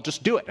 okay, and I'll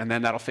just do it, and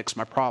then that'll fix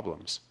my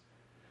problems.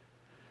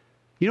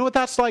 You know what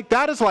that's like?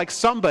 That is like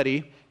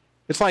somebody,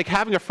 it's like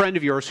having a friend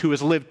of yours who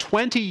has lived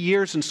 20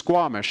 years in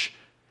Squamish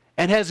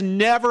and has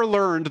never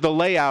learned the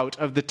layout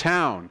of the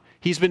town.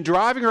 He's been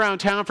driving around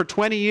town for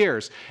 20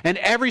 years, and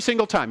every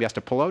single time he has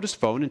to pull out his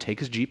phone and take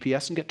his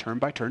GPS and get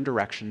turn-by-turn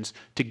directions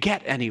to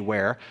get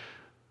anywhere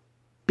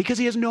because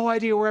he has no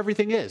idea where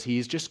everything is.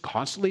 He's just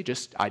constantly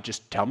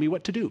just tell me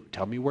what to do,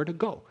 tell me where to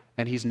go.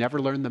 And he's never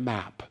learned the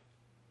map.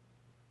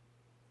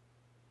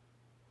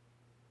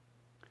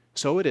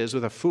 So it is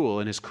with a fool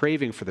in his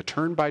craving for the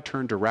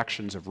turn-by-turn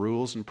directions of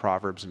rules and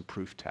proverbs and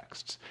proof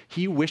texts.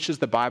 He wishes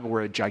the Bible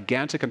were a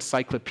gigantic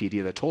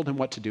encyclopedia that told him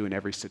what to do in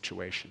every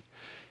situation.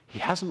 He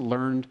hasn't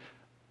learned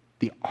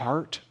the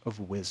art of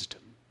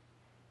wisdom.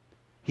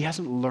 He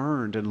hasn't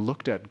learned and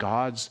looked at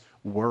God's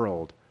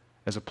world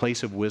as a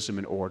place of wisdom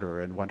and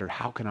order and wondered,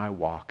 how can I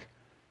walk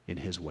in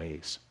his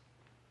ways?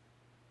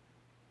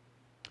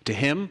 To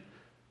him,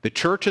 The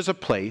church is a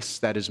place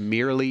that is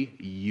merely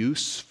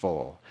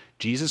useful.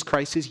 Jesus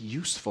Christ is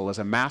useful as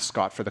a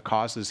mascot for the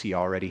causes he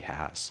already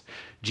has.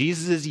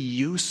 Jesus is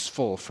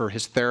useful for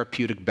his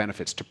therapeutic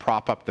benefits to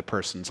prop up the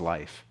person's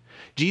life.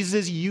 Jesus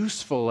is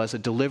useful as a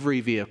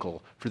delivery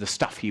vehicle for the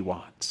stuff he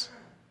wants.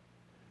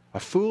 A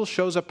fool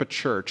shows up at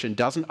church and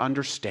doesn't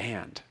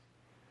understand.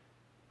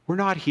 We're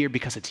not here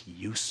because it's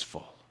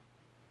useful.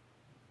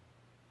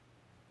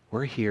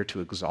 We're here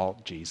to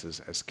exalt Jesus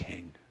as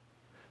King,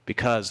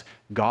 because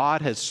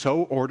God has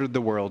so ordered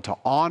the world to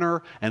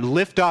honor and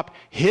lift up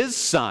his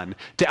Son,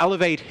 to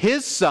elevate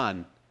his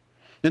Son.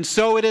 And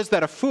so it is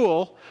that a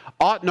fool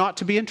ought not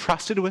to be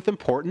entrusted with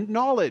important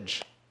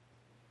knowledge,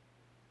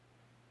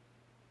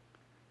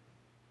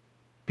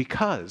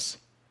 because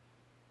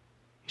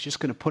he's just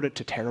going to put it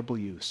to terrible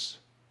use.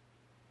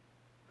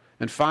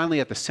 And finally,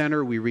 at the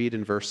center, we read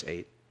in verse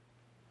 8,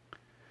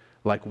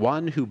 like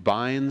one who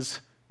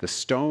binds the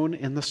stone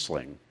in the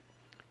sling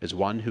is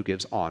one who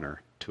gives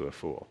honor to a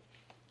fool.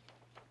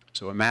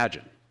 So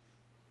imagine,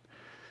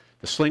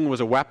 the sling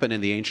was a weapon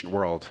in the ancient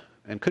world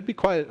and could be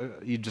quite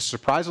a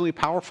surprisingly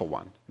powerful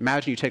one.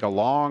 Imagine you take a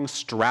long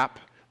strap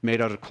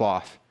made out of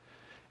cloth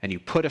and you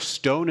put a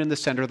stone in the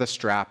center of the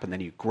strap, and then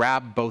you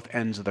grab both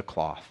ends of the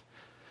cloth.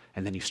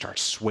 And then you start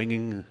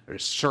swinging.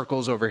 There's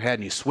circles overhead,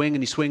 and you swing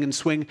and you swing and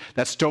swing.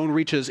 That stone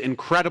reaches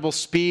incredible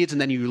speeds,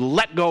 and then you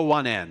let go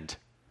one end.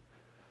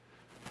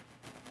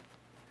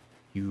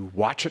 You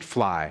watch it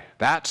fly.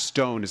 That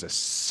stone is a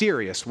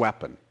serious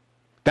weapon.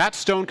 That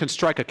stone can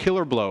strike a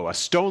killer blow. A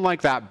stone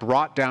like that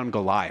brought down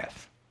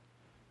Goliath.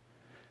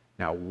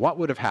 Now, what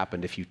would have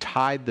happened if you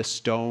tied the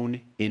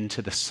stone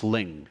into the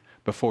sling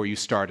before you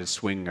started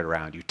swinging it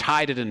around? You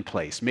tied it in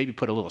place, maybe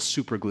put a little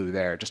super glue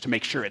there just to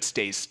make sure it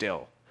stays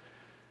still.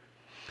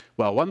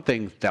 Well, one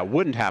thing that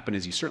wouldn't happen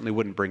is you certainly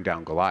wouldn't bring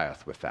down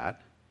Goliath with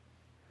that.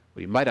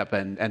 What you might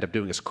end up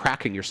doing is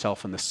cracking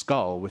yourself in the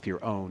skull with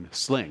your own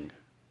sling.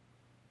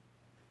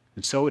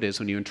 And so it is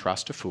when you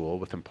entrust a fool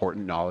with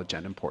important knowledge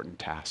and important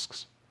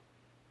tasks.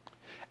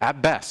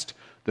 At best,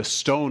 the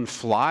stone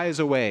flies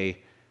away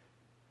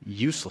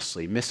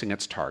uselessly, missing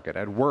its target.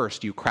 At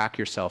worst, you crack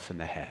yourself in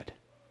the head.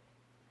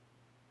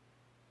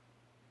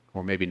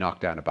 Or maybe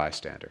knock down a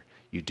bystander.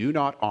 You do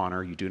not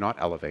honor, you do not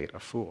elevate a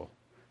fool.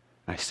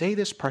 And I say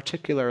this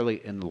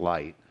particularly in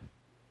light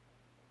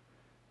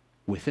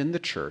within the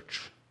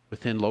church,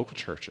 within local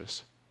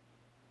churches.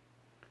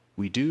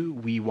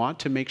 We want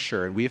to make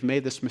sure, and we have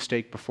made this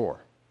mistake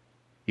before,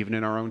 even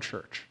in our own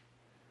church,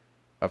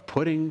 of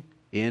putting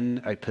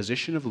in a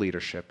position of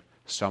leadership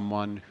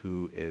someone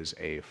who is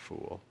a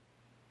fool.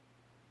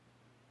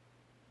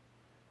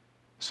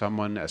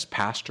 Someone as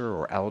pastor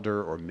or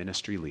elder or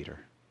ministry leader.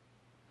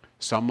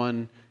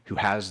 Someone who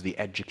has the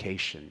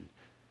education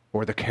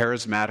or the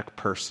charismatic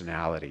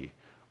personality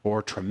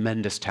or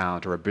tremendous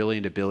talent or a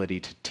brilliant ability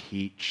to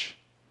teach,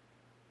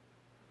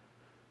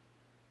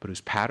 but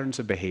whose patterns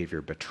of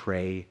behavior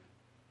betray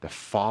the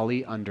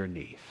folly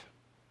underneath.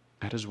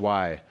 That is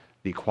why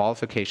the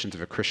qualifications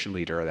of a Christian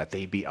leader are that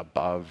they be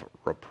above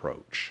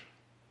reproach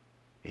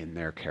in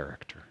their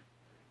character.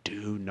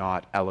 Do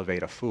not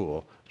elevate a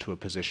fool to a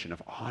position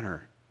of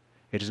honor.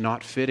 It is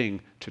not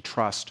fitting to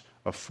trust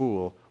a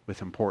fool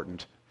with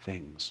important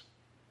things.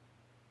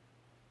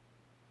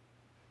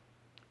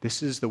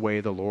 This is the way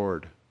the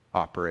Lord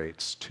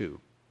operates too.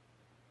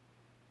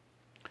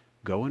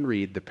 Go and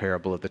read the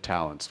parable of the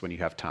talents when you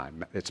have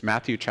time. It's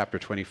Matthew chapter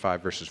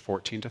 25, verses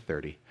 14 to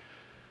 30.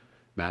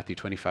 Matthew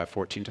 25,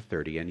 14 to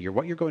 30. And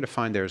what you're going to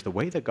find there is the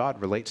way that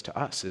God relates to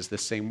us is the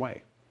same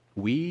way.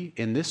 We,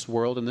 in this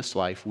world, in this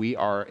life, we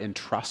are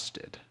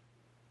entrusted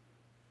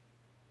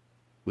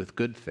with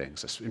good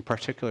things, in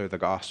particular the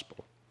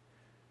gospel.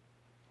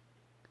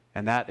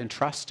 And that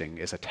entrusting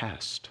is a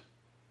test.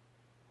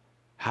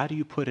 How do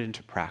you put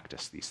into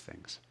practice these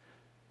things?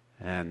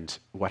 And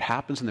what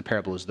happens in the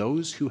parable is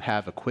those who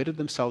have acquitted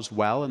themselves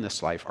well in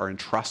this life are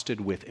entrusted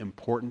with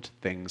important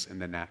things in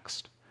the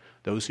next.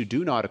 Those who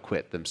do not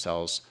acquit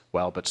themselves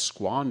well but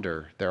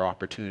squander their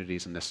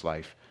opportunities in this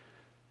life,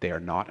 they are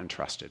not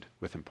entrusted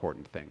with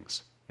important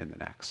things in the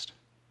next.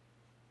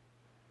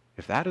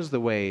 If that is the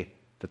way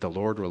that the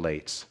Lord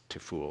relates to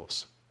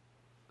fools,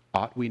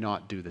 ought we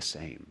not do the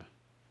same?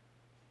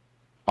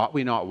 Ought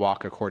we not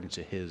walk according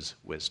to his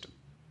wisdom?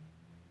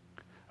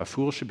 A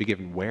fool should be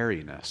given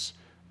wariness,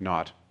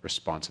 not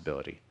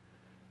responsibility.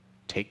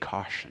 Take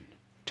caution,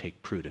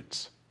 take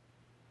prudence.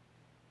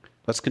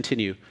 Let's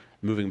continue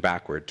moving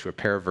backward to a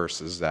pair of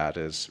verses that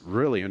is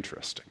really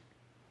interesting.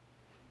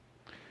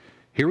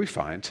 Here we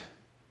find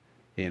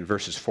in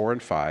verses 4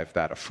 and 5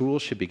 that a fool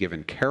should be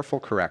given careful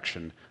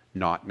correction,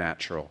 not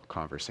natural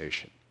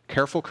conversation.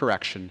 Careful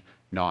correction,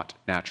 not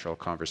natural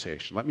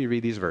conversation. Let me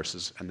read these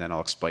verses and then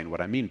I'll explain what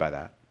I mean by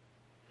that.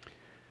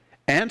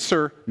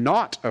 Answer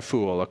not a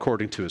fool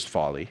according to his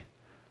folly,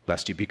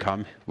 lest you be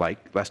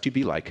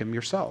like him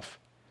yourself.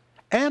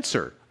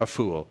 Answer a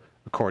fool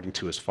according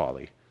to his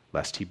folly,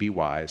 lest he be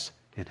wise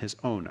in his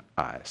own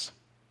eyes.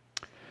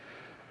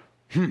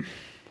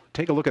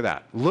 Take a look at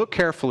that. Look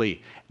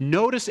carefully.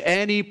 Notice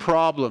any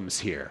problems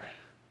here.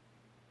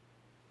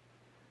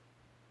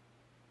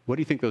 What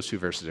do you think those two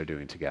verses are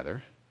doing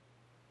together?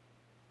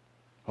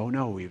 Oh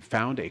no, we've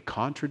found a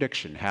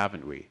contradiction,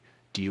 haven't we?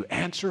 Do you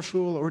answer,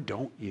 fool, or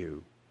don't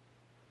you?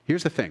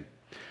 Here's the thing.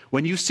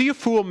 When you see a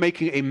fool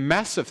making a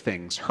mess of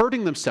things,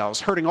 hurting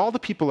themselves, hurting all the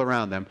people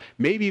around them,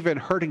 maybe even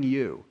hurting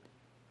you,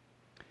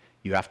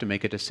 you have to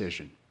make a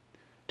decision.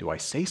 Do I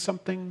say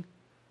something,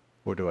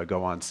 or do I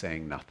go on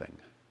saying nothing?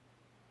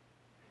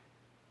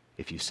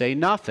 If you say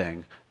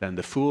nothing, then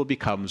the fool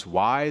becomes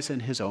wise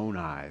in his own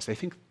eyes. They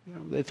think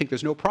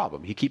there's no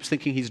problem. He keeps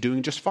thinking he's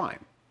doing just fine.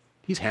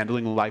 He's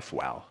handling life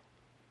well.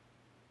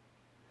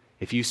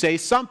 If you say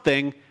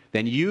something,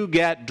 then you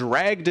get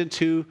dragged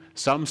into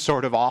some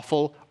sort of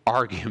awful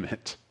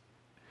argument.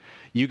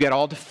 You get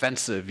all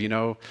defensive,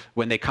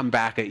 when they come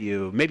back at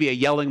you. Maybe a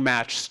yelling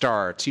match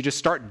starts. You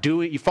just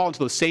you fall into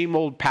those same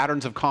old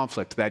patterns of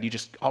conflict that you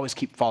just always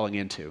keep falling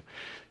into.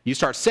 You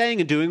start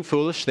saying and doing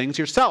foolish things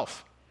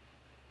yourself.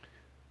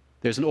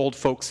 There's an old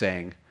folk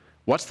saying,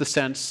 what's the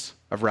sense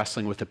of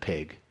wrestling with a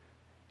pig?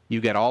 You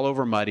get all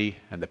over muddy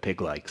and the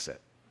pig likes it.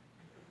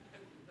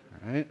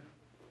 All right?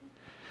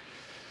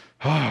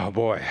 Oh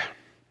boy.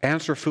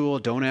 Answer a fool,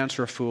 don't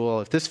answer a fool.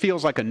 If this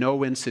feels like a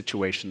no-win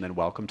situation, then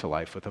welcome to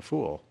life with a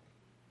fool.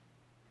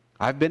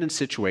 I've been in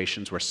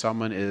situations where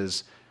someone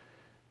is,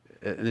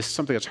 and this is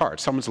something that's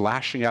hard, someone's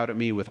lashing out at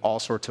me with all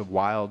sorts of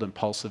wild,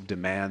 impulsive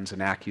demands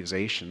and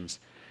accusations,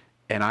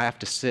 and I have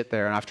to sit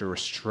there and I have to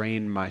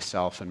restrain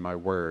myself and my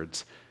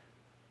words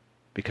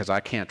because I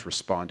can't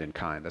respond in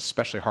kind. That's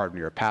especially hard when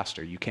you're a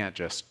pastor. You can't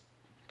just,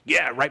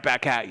 right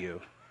back at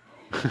you.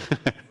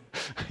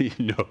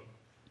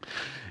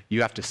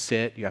 You have to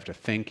sit, you have to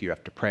think, you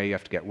have to pray, you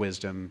have to get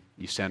wisdom.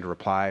 You send a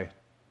reply,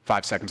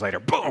 5 seconds later,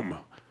 boom!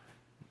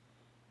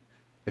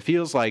 It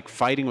feels like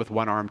fighting with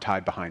one arm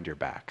tied behind your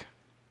back,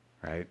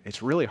 right?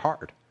 It's really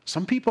hard.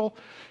 Some people,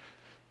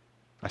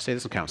 I say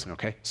this in counseling,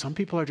 okay? Some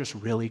people are just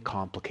really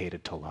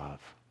complicated to love.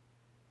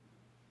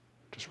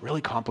 Just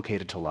really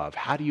complicated to love.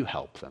 How do you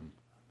help them?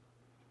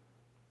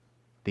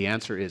 The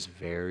answer is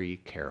very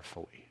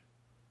carefully.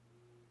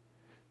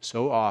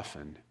 So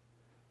often,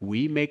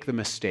 we make the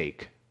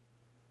mistake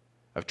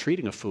of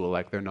treating a fool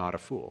like they're not a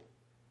fool.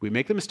 We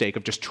make the mistake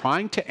of just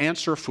trying to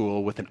answer a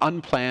fool with an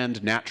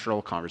unplanned,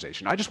 natural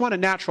conversation. I just want a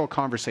natural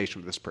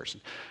conversation with this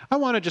person. I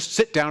want to just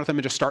sit down with them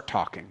and just start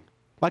talking,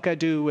 like I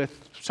do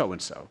with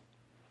so-and-so.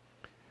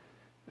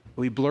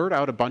 We blurt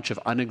out a bunch of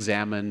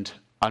unexamined,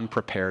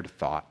 unprepared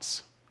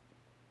thoughts,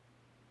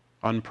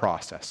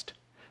 unprocessed.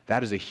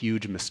 That is a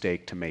huge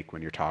mistake to make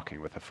when you're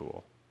talking with a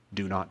fool.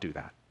 Do not do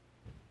that.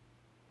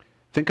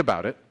 Think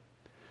about it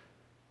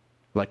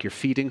like you're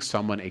feeding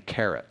someone a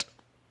carrot.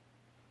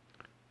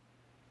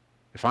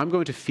 If I'm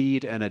going to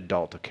feed an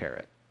adult a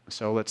carrot,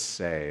 so let's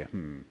say if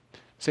I'm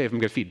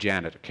going to feed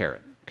Janet a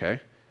carrot,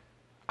 okay?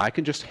 I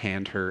can just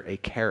hand her a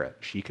carrot.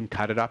 She can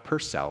cut it up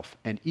herself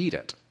and eat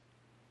it.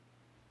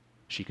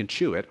 She can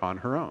chew it on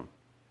her own.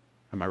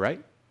 Am I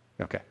right?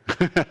 Okay.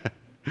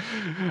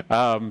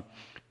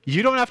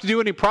 You don't have to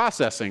do any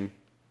processing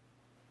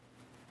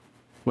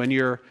when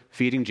you're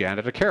feeding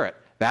Janet a carrot.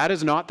 That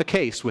is not the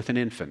case with an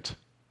infant.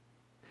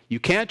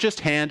 You can't just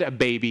hand a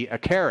baby a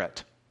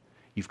carrot.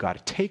 You've got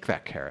to take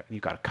that carrot and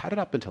you've got to cut it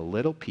up into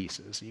little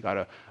pieces. You've got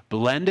to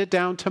blend it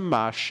down to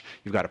mush.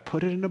 You've got to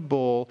put it in a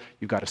bowl.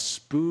 You've got to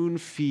spoon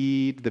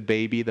feed the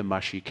baby the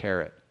mushy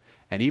carrot.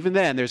 And even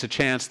then, there's a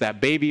chance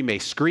that baby may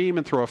scream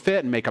and throw a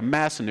fit and make a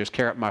mess and there's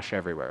carrot mush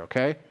everywhere,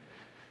 okay?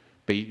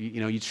 But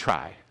you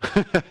try.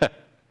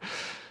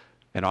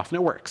 And often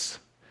it works.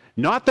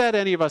 Not that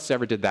any of us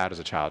ever did that as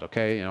a child,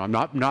 okay? I'm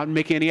not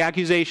making any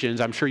accusations.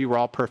 I'm sure you were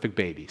all perfect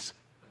babies.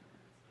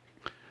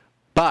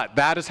 But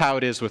that is how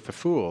it is with the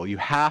fool. You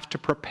have to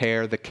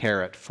prepare the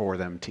carrot for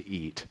them to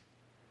eat.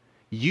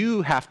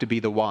 You have to be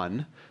the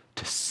one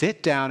to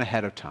sit down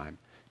ahead of time,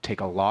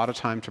 take a lot of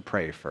time to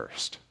pray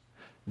first.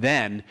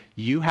 Then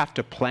you have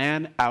to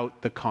plan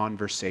out the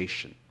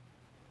conversation.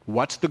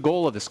 What's the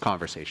goal of this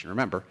conversation?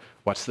 Remember,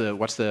 what's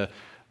the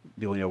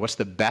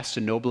best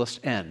and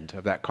noblest end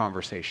of that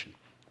conversation?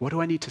 What do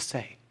I need to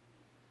say?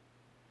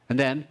 And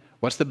then,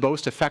 what's the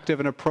most effective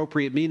and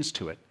appropriate means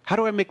to it? How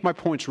do I make my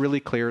points really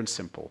clear and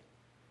simple?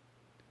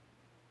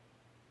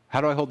 How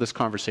do I hold this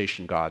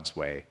conversation God's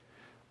way?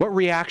 What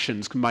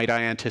reactions might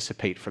I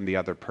anticipate from the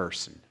other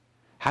person?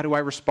 How do I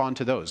respond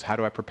to those? How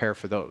do I prepare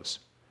for those?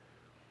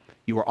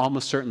 You are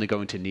almost certainly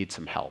going to need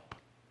some help,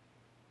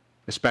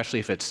 especially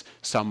if it's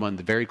someone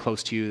very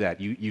close to you that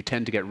you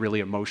tend to get really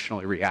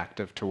emotionally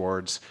reactive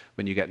towards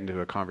when you get into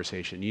a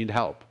conversation. You need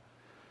help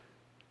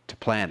to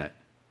plan it.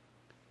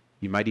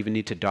 You might even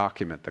need to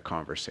document the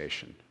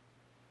conversation.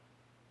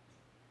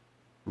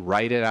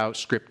 Write it out,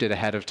 script it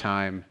ahead of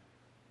time,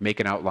 make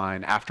an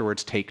outline,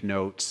 afterwards take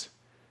notes,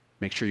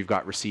 make sure you've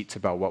got receipts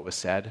about what was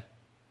said.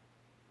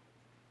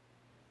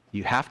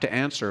 You have to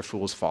answer a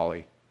fool's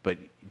folly, but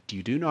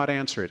you do not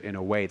answer it in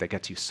a way that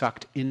gets you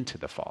sucked into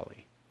the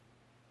folly.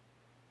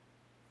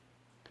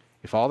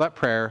 If all that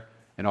prayer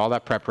and all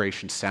that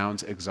preparation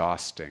sounds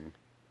exhausting,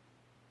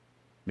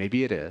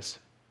 maybe it is.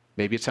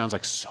 Maybe it sounds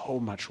like so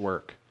much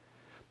work.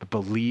 But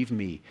believe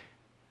me,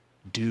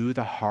 Do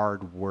the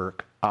hard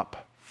work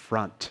up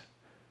front.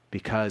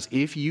 Because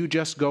if you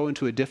just go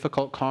into a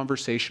difficult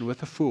conversation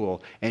with a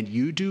fool and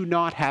you do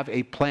not have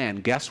a plan,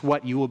 guess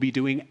what you will be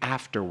doing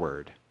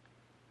afterward?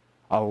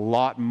 A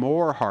lot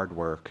more hard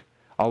work,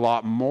 a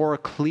lot more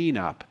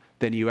cleanup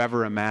than you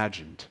ever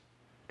imagined.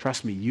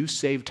 Trust me, you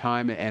save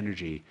time and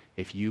energy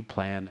if you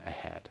plan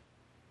ahead.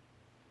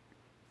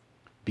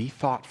 Be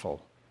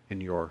thoughtful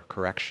in your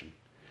correction.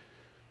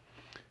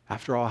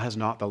 After all, has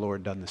not the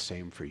Lord done the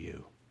same for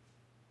you?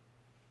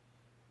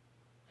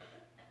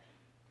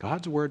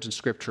 God's words in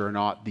Scripture are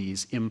not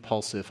these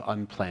impulsive,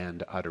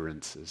 unplanned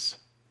utterances,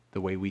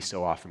 the way we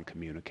so often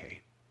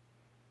communicate.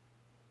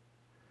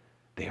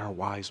 They are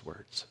wise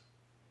words.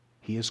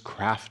 He has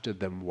crafted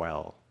them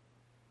well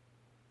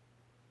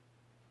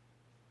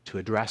to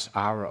address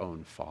our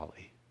own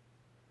folly,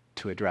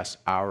 to address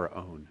our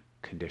own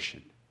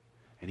condition.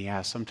 And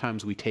yeah,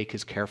 sometimes we take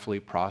his carefully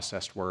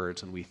processed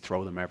words and we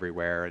throw them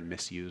everywhere and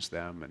misuse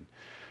them.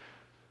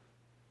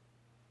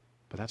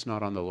 But that's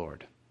not on the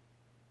Lord.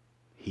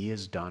 He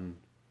has done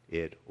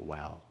it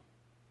well.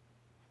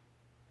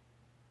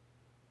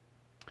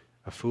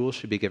 A fool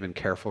should be given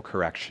careful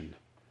correction,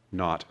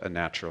 not a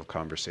natural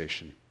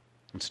conversation.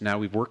 And so now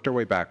we've worked our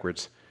way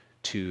backwards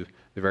to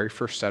the very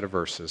first set of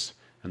verses,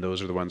 and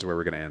those are the ones where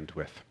we're going to end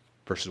with.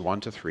 Verses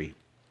 1 to 3.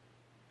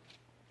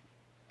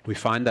 We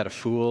find that a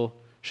fool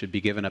should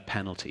be given a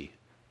penalty,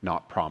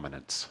 not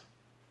prominence.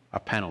 A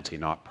penalty,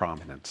 not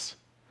prominence.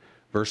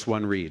 Verse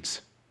 1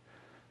 reads,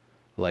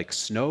 "Like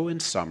snow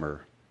in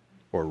summer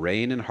or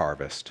rain in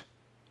harvest,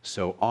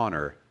 so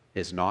honor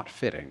is not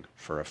fitting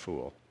for a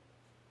fool."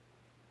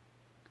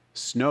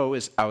 Snow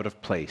is out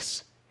of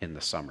place in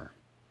the summer.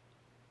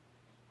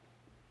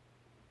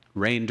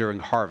 Rain during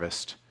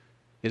harvest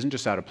isn't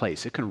just out of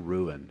place, it can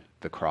ruin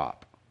the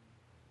crop.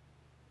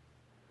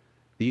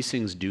 These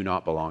things do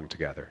not belong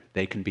together.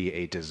 They can be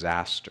a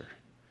disaster.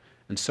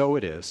 And so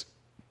it is,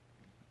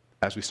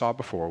 as we saw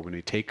before, when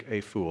you take a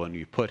fool and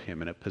you put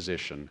him in a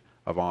position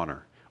of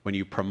honor, when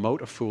you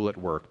promote a fool at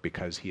work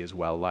because he is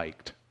well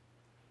liked,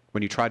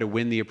 when you try to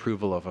win the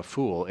approval of a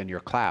fool in your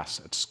class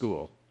at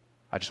school,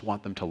 I just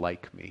want them to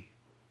like me.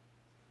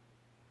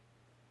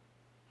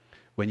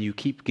 When you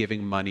keep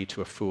giving money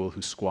to a fool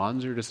who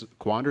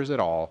squanders it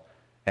all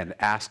and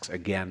asks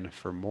again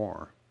for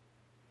more.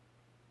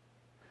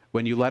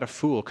 When you let a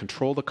fool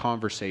control the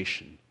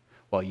conversation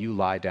while you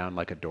lie down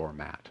like a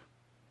doormat.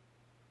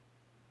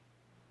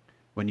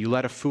 When you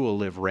let a fool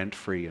live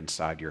rent-free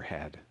inside your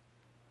head.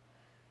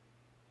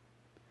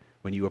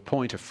 When you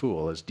appoint a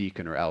fool as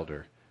deacon or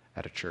elder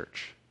at a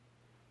church.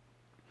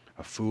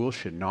 A fool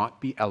should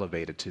not be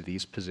elevated to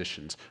these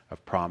positions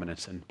of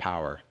prominence and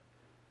power.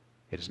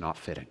 It is not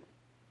fitting.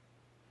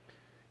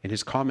 In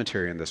his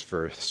commentary on this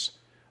verse,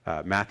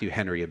 Matthew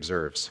Henry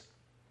observes,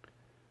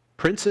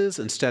 "Princes,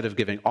 instead of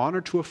giving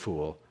honor to a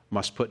fool,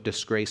 must put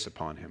disgrace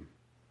upon him.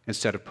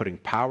 Instead of putting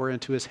power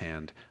into his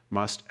hand,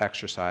 must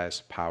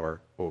exercise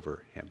power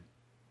over him."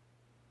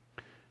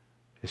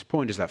 His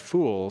point is that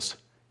fools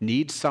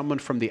need someone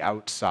from the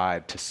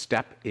outside to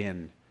step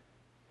in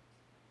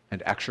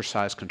and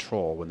exercise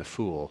control when the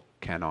fool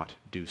cannot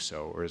do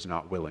so or is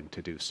not willing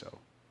to do so.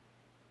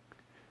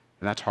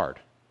 And that's hard.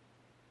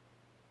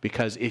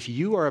 Because if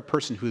you are a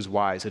person who is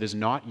wise, it is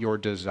not your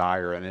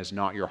desire and it is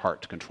not your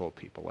heart to control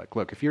people. Like,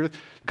 look, if you're the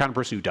kind of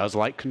person who does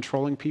like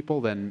controlling people,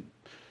 then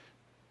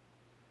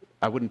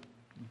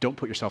don't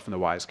put yourself in the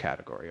wise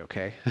category,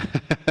 okay?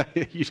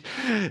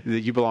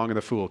 You belong in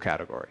the fool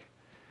category.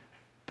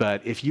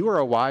 But if you are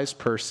a wise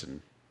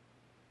person,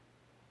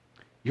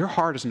 your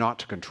heart is not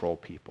to control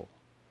people.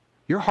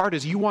 Your heart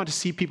is you want to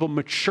see people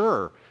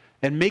mature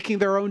and making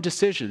their own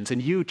decisions,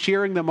 and you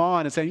cheering them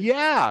on and saying,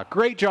 yeah,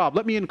 great job,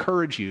 let me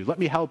encourage you, let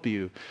me help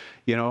you.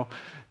 You know,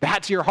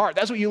 that's your heart,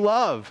 that's what you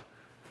love.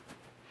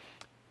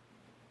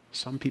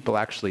 Some people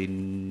actually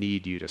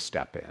need you to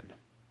step in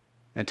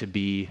and to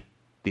be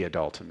the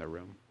adult in the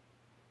room.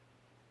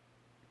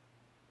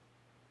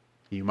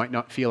 You might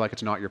not feel like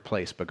it's not your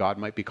place, but God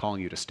might be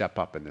calling you to step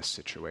up in this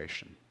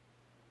situation.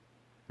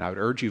 And I would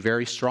urge you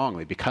very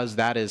strongly, because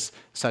that is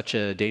such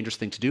a dangerous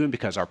thing to do and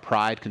because our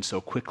pride can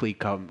so quickly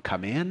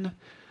come in,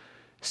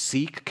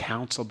 seek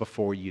counsel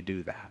before you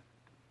do that.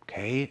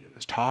 Okay?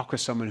 Talk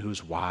with someone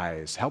who's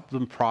wise. Help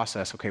them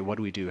process, okay, what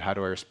do we do? How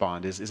do I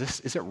respond? Is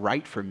it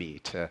right for me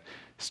to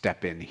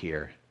step in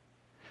here?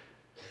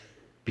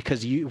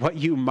 Because what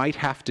you might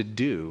have to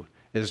do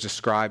is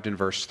described in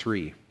verse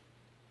 3.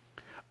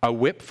 A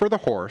whip for the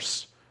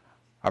horse,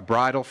 a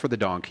bridle for the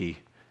donkey,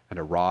 and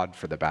a rod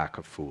for the back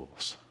of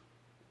fools.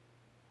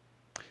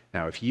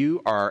 Now, if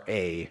you are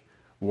a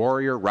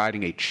warrior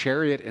riding a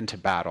chariot into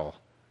battle,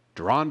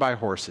 drawn by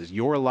horses,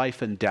 your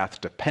life and death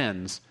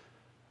depends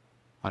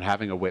on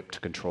having a whip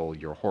to control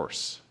your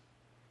horse.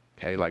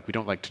 Okay, like we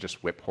don't like to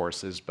just whip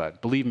horses,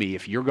 but believe me,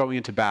 if you're going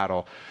into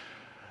battle,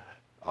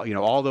 you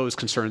know, all those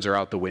concerns are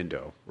out the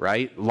window,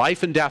 right?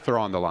 Life and death are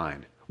on the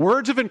line.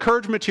 Words of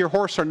encouragement to your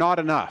horse are not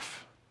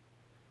enough.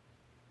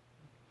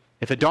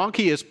 If a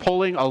donkey is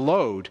pulling a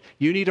load,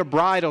 you need a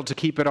bridle to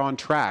keep it on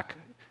track.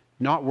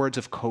 Not words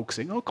of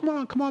coaxing. Oh, come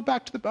on,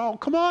 back to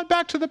come on,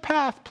 back to the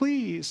path,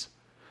 please.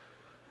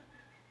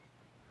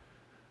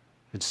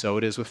 And so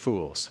it is with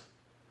fools.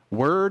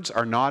 Words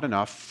are not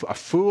enough. A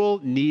fool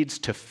needs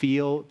to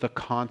feel the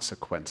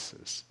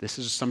consequences. This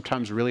is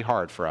sometimes really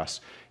hard for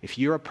us. If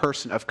you're a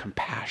person of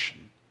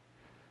compassion,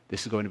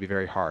 this is going to be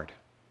very hard.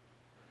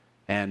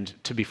 And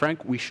to be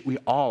frank, we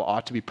all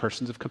ought to be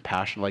persons of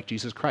compassion like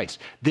Jesus Christ.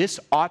 This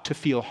ought to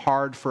feel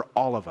hard for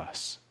all of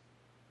us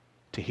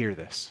to hear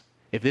this.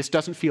 If this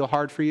doesn't feel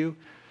hard for you,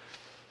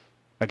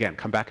 again,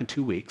 come back in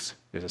 2 weeks.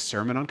 There's a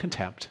sermon on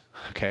contempt,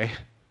 okay?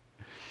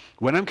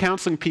 When I'm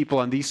counseling people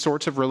on these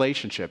sorts of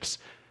relationships,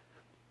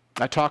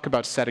 I talk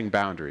about setting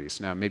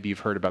boundaries. Now, maybe you've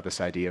heard about this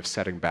idea of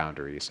setting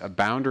boundaries. A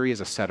boundary is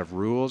a set of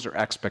rules or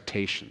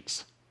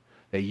expectations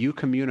that you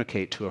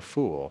communicate to a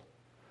fool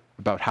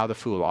about how the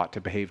fool ought to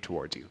behave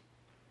towards you.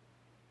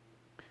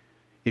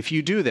 If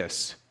you do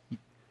this,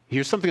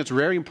 here's something that's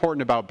very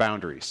important about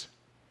boundaries.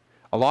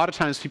 A lot of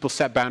times people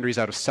set boundaries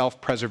out of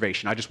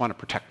self-preservation. I just want to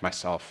protect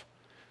myself.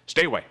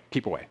 Stay away,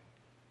 keep away.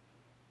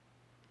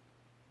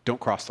 Don't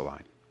cross the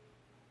line.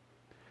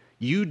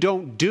 You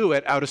don't do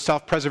it out of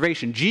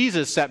self-preservation.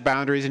 Jesus set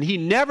boundaries, and he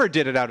never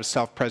did it out of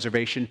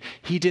self-preservation.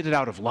 He did it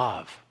out of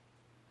love.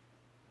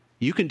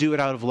 You can do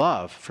it out of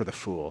love for the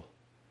fool.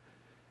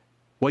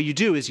 What you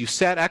do is you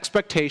set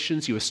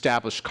expectations, you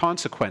establish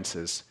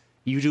consequences.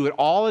 You do it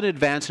all in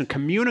advance and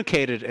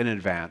communicate it in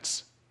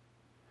advance.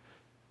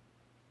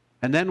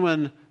 And then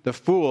when the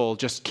fool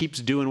just keeps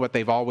doing what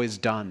they've always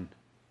done,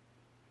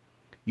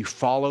 you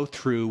follow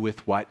through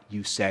with what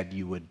you said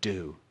you would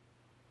do.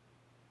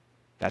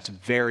 That's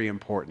very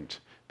important,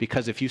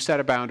 because if you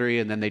set a boundary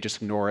and then they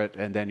just ignore it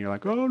and then you're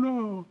like, oh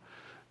no,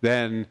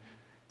 then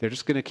they're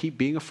just going to keep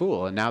being a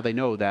fool. And now they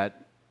know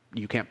that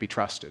you can't be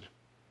trusted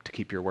to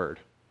keep your word.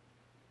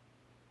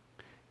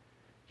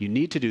 You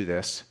need to do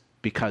this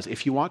because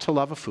if you want to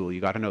love a fool,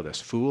 you got to know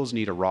this. Fools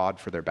need a rod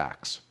for their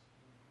backs.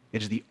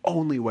 It is the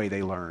only way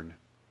they learn,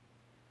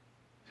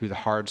 through the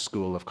hard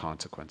school of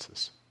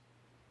consequences.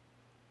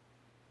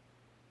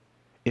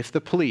 If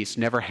the police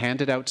never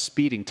handed out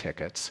speeding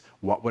tickets,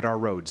 what would our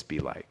roads be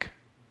like?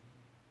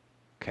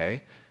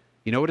 Okay?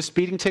 You know what a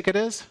speeding ticket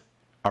is?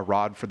 A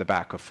rod for the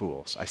back of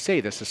fools. I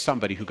say this as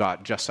somebody who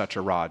got just such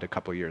a rod a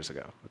couple years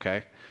ago,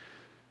 okay?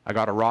 I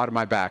got a rod in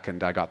my back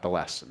and I got the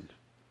lesson.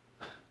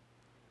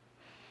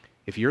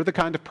 If you're the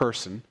kind of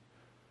person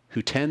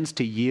who tends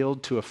to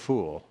yield to a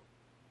fool,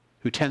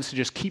 who tends to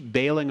just keep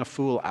bailing a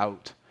fool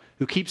out,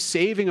 who keeps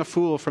saving a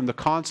fool from the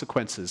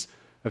consequences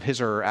of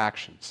his or her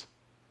actions,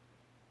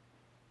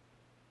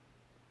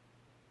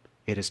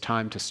 it is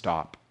time to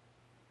stop.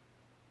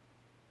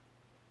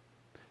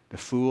 The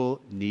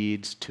fool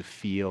needs to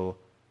feel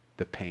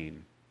the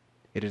pain.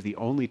 It is the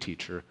only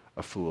teacher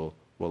a fool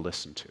will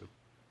listen to.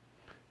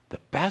 The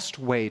best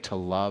way to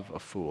love a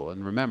fool,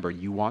 and remember,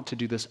 you want to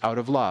do this out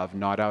of love,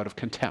 not out of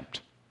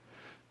contempt.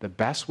 The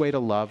best way to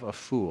love a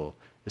fool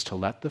is to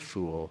let the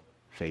fool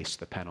face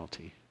the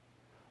penalty.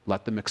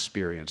 Let them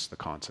experience the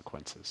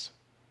consequences.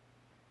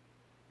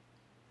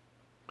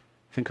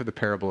 Think of the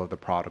parable of the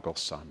prodigal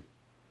son.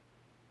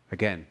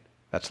 Again,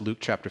 that's Luke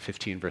chapter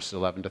 15, verses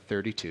 11 to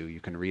 32.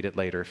 You can read it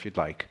later if you'd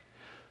like.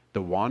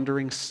 The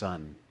wandering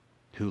son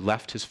who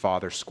left his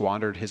father,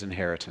 squandered his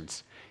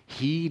inheritance.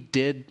 He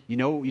did, you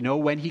know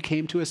when he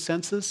came to his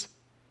senses?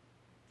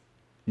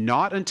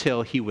 Not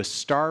until he was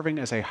starving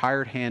as a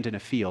hired hand in a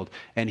field,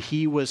 and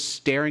he was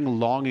staring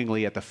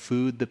longingly at the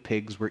food the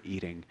pigs were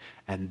eating,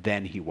 and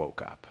then he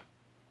woke up.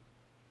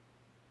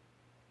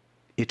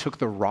 It took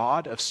the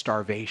rod of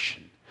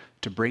starvation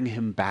to bring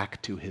him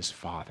back to his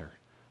father,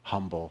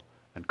 humble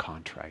and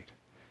contrite.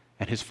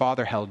 And his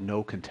father held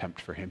no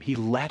contempt for him. He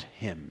let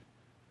him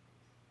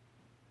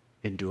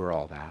endure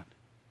all that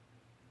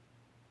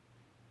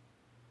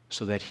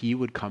so that he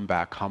would come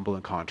back humble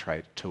and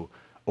contrite to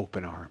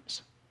open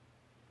arms.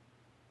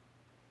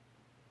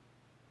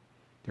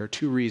 There are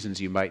two reasons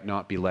you might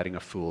not be letting a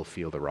fool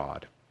feel the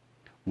rod.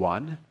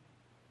 One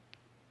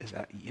is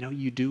that,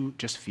 you do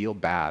just feel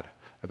bad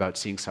about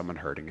seeing someone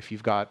hurting. If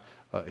you've got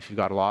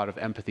a lot of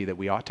empathy that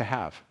we ought to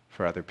have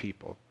for other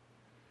people,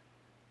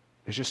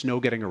 there's just no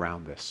getting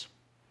around this.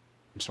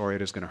 I'm sorry,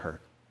 it is going to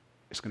hurt.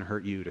 It's going to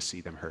hurt you to see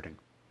them hurting.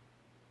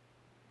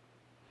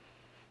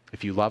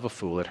 If you love a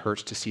fool, it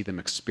hurts to see them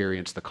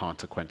experience the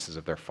consequences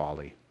of their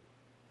folly.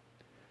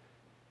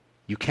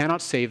 You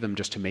cannot save them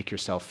just to make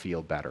yourself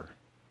feel better.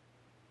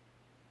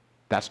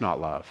 That's not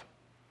love.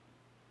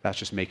 That's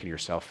just making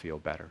yourself feel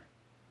better.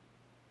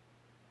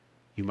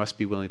 You must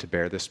be willing to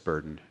bear this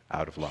burden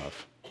out of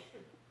love.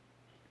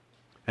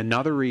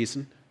 Another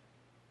reason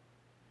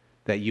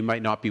that you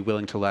might not be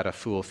willing to let a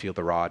fool feel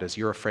the rod is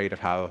you're afraid of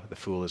how the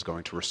fool is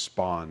going to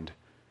respond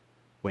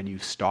when you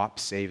stop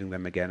saving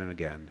them again and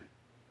again.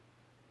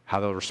 How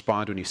they'll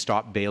respond when you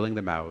stop bailing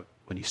them out,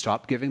 when you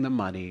stop giving them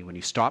money, when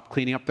you stop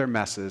cleaning up their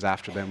messes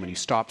after them, when you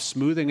stop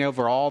smoothing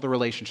over all the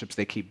relationships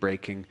they keep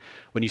breaking,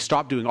 when you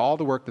stop doing all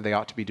the work that they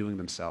ought to be doing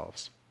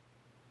themselves.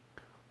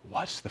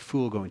 What's the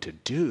fool going to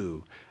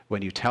do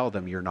when you tell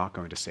them you're not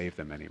going to save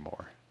them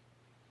anymore?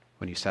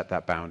 when you set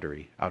that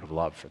boundary out of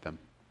love for them.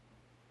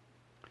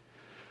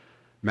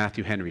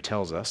 Matthew Henry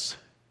tells us,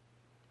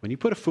 when you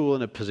put a fool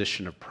in a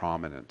position of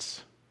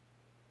prominence,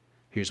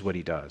 here's what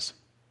he does.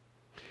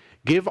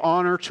 Give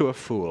honor to a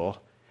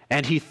fool,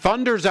 and he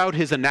thunders out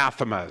his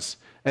anathemas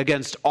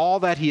against all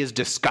that he is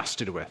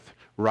disgusted with,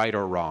 right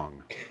or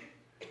wrong.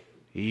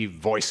 He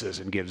voices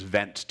and gives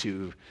vent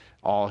to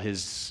all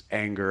his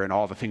anger and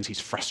all the things he's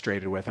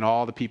frustrated with and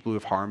all the people who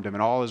have harmed him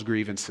and all his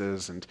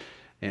grievances.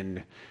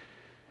 And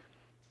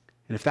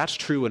if that's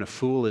true when a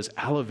fool is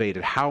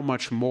elevated, how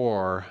much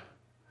more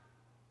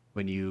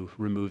when you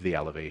remove the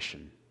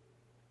elevation,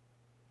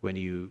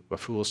 when a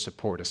fool's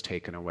support is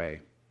taken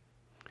away?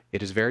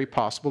 It is very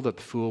possible that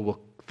the fool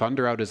will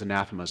thunder out his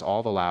anathemas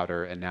all the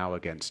louder and now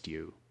against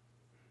you.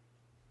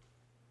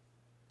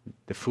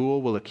 The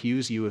fool will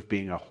accuse you of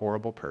being a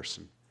horrible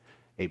person,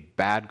 a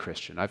bad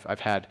Christian. I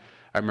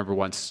remember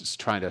once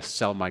trying to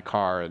sell my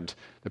car, and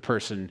the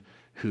person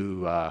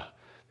who,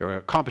 there was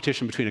a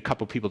competition between a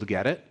couple people to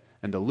get it,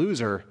 and the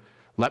loser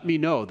let me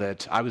know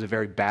that I was a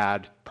very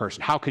bad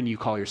person. How can you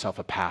call yourself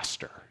a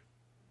pastor?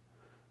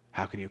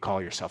 How can you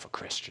call yourself a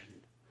Christian?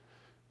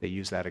 They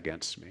used that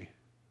against me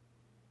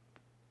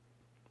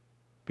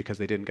because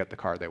they didn't get the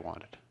car they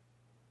wanted.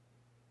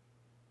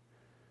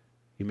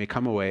 You may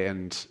come away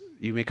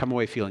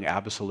feeling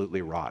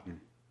absolutely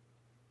rotten.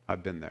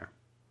 I've been there.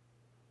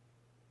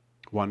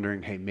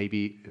 Wondering, hey,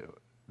 maybe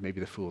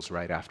the fool's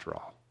right after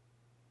all.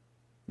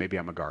 Maybe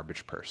I'm a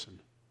garbage person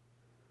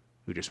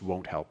who just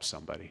won't help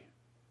somebody.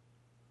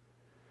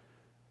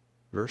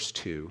 Verse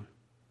 2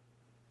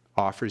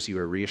 offers you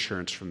a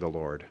reassurance from the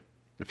Lord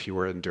if you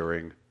are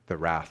enduring the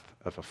wrath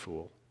of a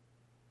fool.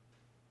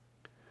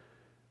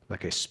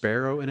 Like a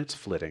sparrow in its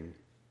flitting,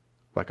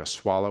 like a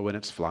swallow in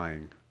its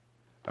flying,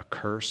 a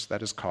curse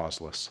that is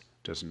causeless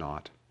does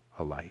not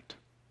alight.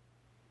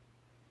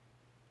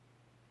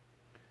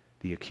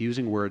 The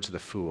accusing words of the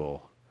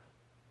fool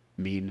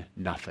mean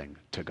nothing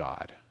to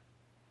God.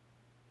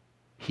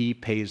 He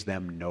pays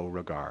them no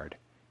regard.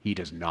 He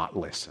does not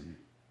listen.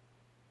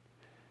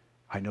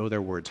 I know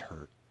their words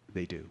hurt.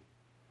 They do.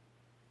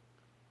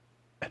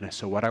 And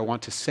so what I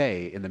want to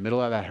say in the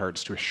middle of that hurt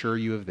is to assure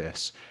you of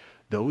this.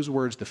 Those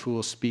words the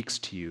fool speaks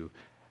to you,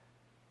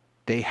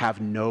 they have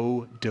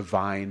no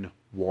divine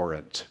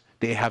warrant.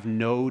 They have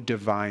no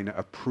divine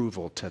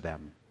approval to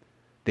them.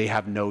 They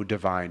have no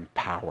divine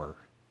power.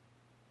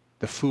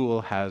 The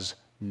fool has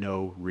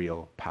no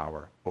real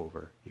power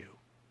over you.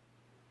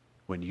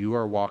 When you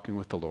are walking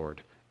with the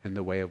Lord in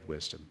the way of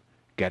wisdom,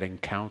 getting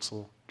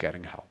counsel,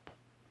 getting help.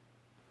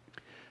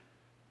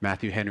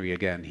 Matthew Henry,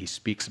 again, he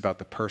speaks about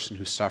the person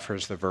who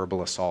suffers the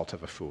verbal assault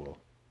of a fool.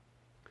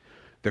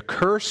 The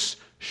curse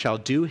shall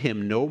do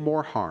him no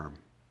more harm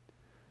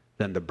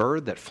than the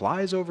bird that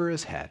flies over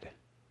his head,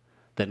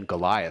 than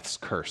Goliath's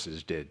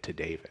curses did to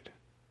David.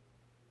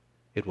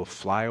 It will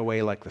fly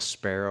away like the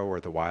sparrow or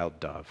the wild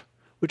dove,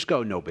 which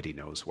go nobody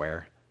knows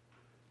where,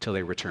 till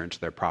they return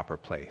to their proper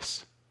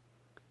place.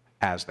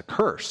 As the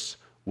curse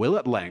will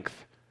at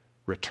length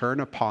return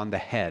upon the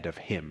head of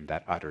him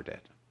that uttered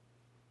it.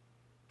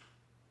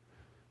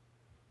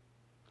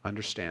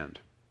 Understand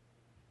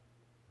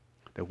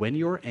that when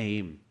your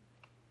aim,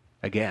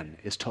 again,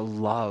 is to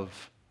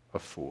love a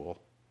fool,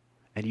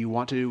 and you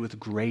want to do it with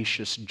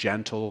gracious,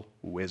 gentle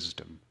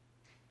wisdom,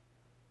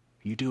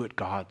 you do it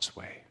God's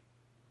way.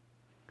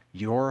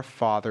 Your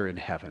Father in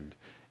heaven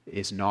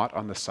is not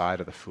on the side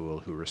of the fool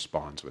who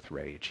responds with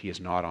rage. He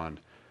is not on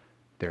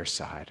their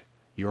side.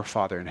 Your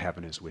Father in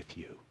heaven is with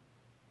you.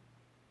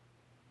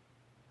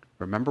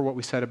 Remember what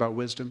we said about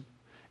wisdom?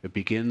 It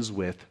begins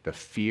with the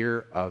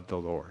fear of the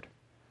Lord.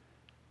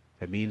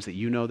 It means that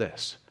you know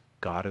this: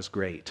 God is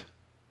great.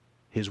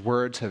 His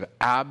words have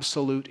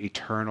absolute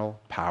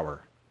eternal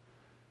power.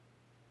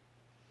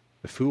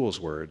 The fool's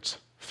words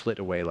flit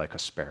away like a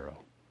sparrow.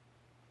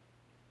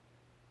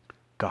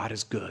 God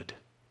is good.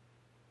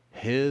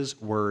 His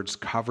words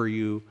cover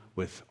you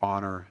with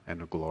honor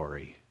and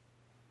glory.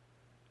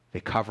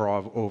 They cover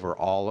over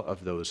all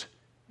of those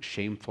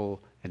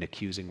shameful and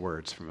accusing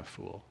words from a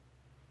fool.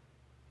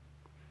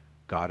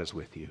 God is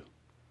with you.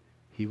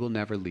 He will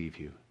never leave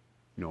you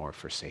nor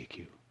forsake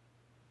you.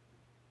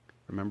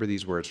 Remember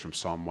these words from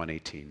Psalm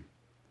 118.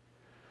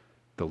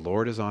 The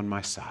Lord is on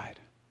my side.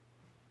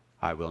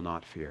 I will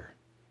not fear.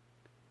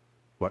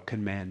 What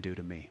can man do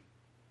to me?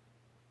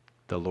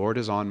 The Lord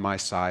is on my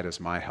side as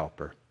my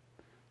helper.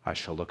 I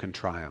shall look in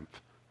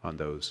triumph on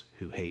those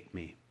who hate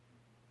me.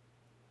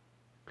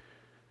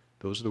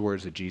 Those are the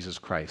words that Jesus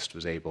Christ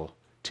was able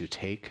to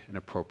take and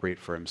appropriate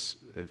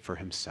for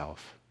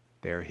himself.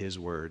 They are his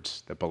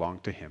words that belong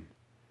to him.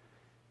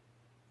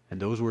 And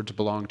those words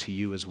belong to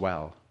you as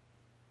well.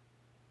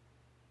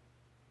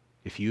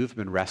 If you have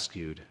been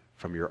rescued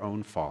from your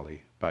own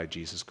folly by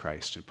Jesus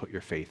Christ and put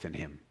your faith in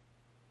him,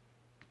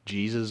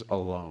 Jesus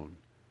alone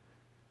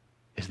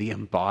is the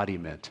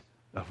embodiment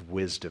of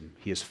wisdom.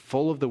 He is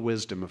full of the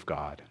wisdom of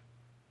God.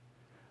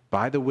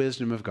 By the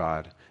wisdom of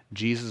God,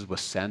 Jesus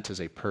was sent as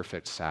a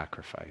perfect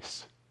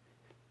sacrifice.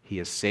 He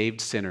has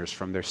saved sinners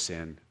from their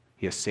sin.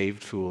 He has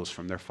saved fools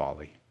from their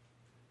folly.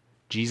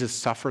 Jesus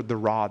suffered the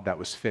rod that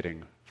was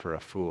fitting for a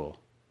fool.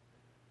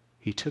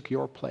 He took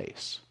your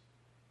place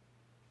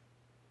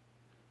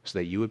so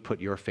that you would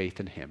put your faith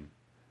in him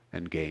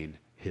and gain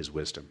his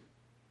wisdom.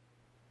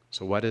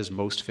 So what is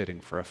most fitting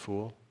for a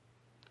fool?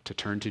 To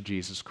turn to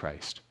Jesus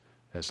Christ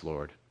as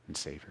Lord and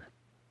Savior.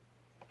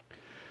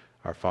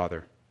 Our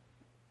Father,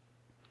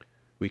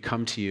 we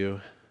come to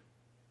you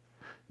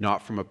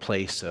not from a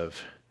place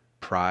of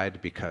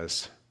pride,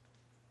 because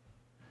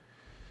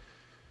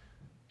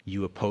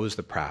you oppose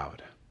the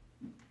proud,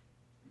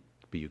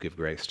 but you give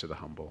grace to the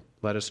humble.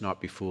 Let us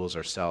not be fools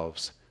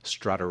ourselves,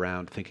 strut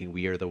around thinking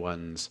we are the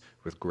ones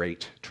with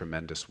great,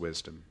 tremendous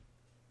wisdom.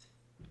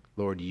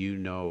 Lord, you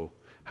know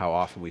how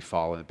often we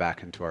fall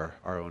back into our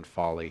own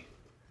folly,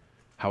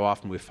 how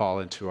often we fall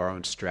into our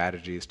own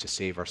strategies to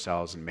save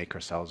ourselves and make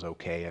ourselves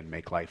okay and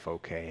make life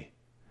okay.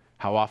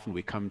 How often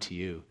we come to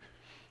you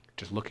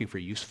just looking for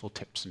useful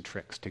tips and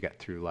tricks to get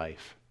through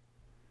life.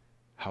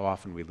 How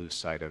often we lose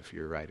sight of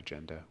your right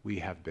agenda. We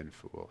have been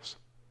fools.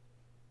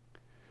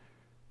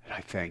 And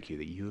I thank you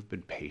that you have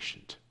been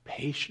patient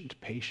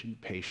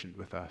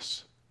with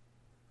us.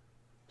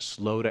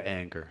 Slow to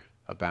anger,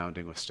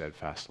 abounding with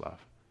steadfast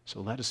love. So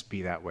let us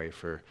be that way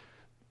for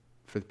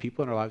the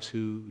people in our lives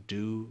who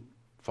do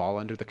fall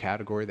under the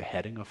category, the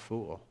heading of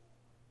fool.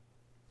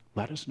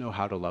 Let us know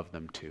how to love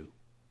them too.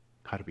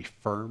 How to be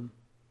firm.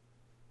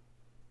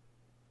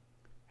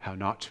 How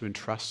not to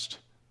entrust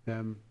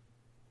them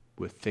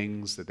with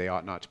things that they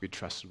ought not to be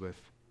trusted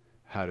with.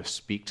 How to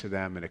speak to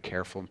them in a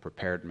careful and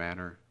prepared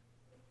manner.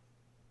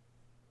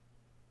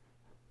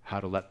 How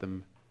to let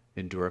them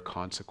endure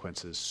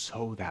consequences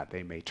so that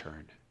they may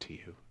turn to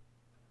you.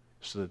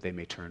 So that they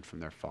may turn from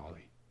their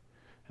folly.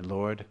 And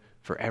Lord,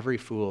 for every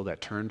fool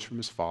that turns from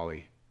his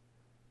folly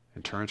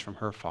and turns from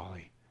her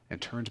folly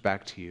and turns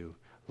back to you,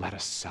 let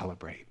us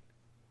celebrate.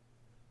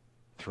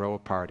 Throw a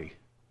party,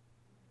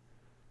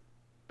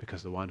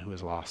 because the one who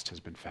is lost has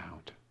been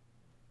found.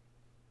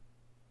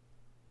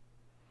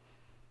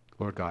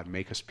 Lord God,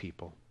 make us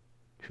people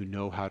who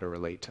know how to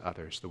relate to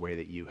others the way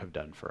that you have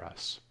done for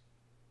us.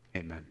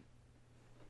 Amen.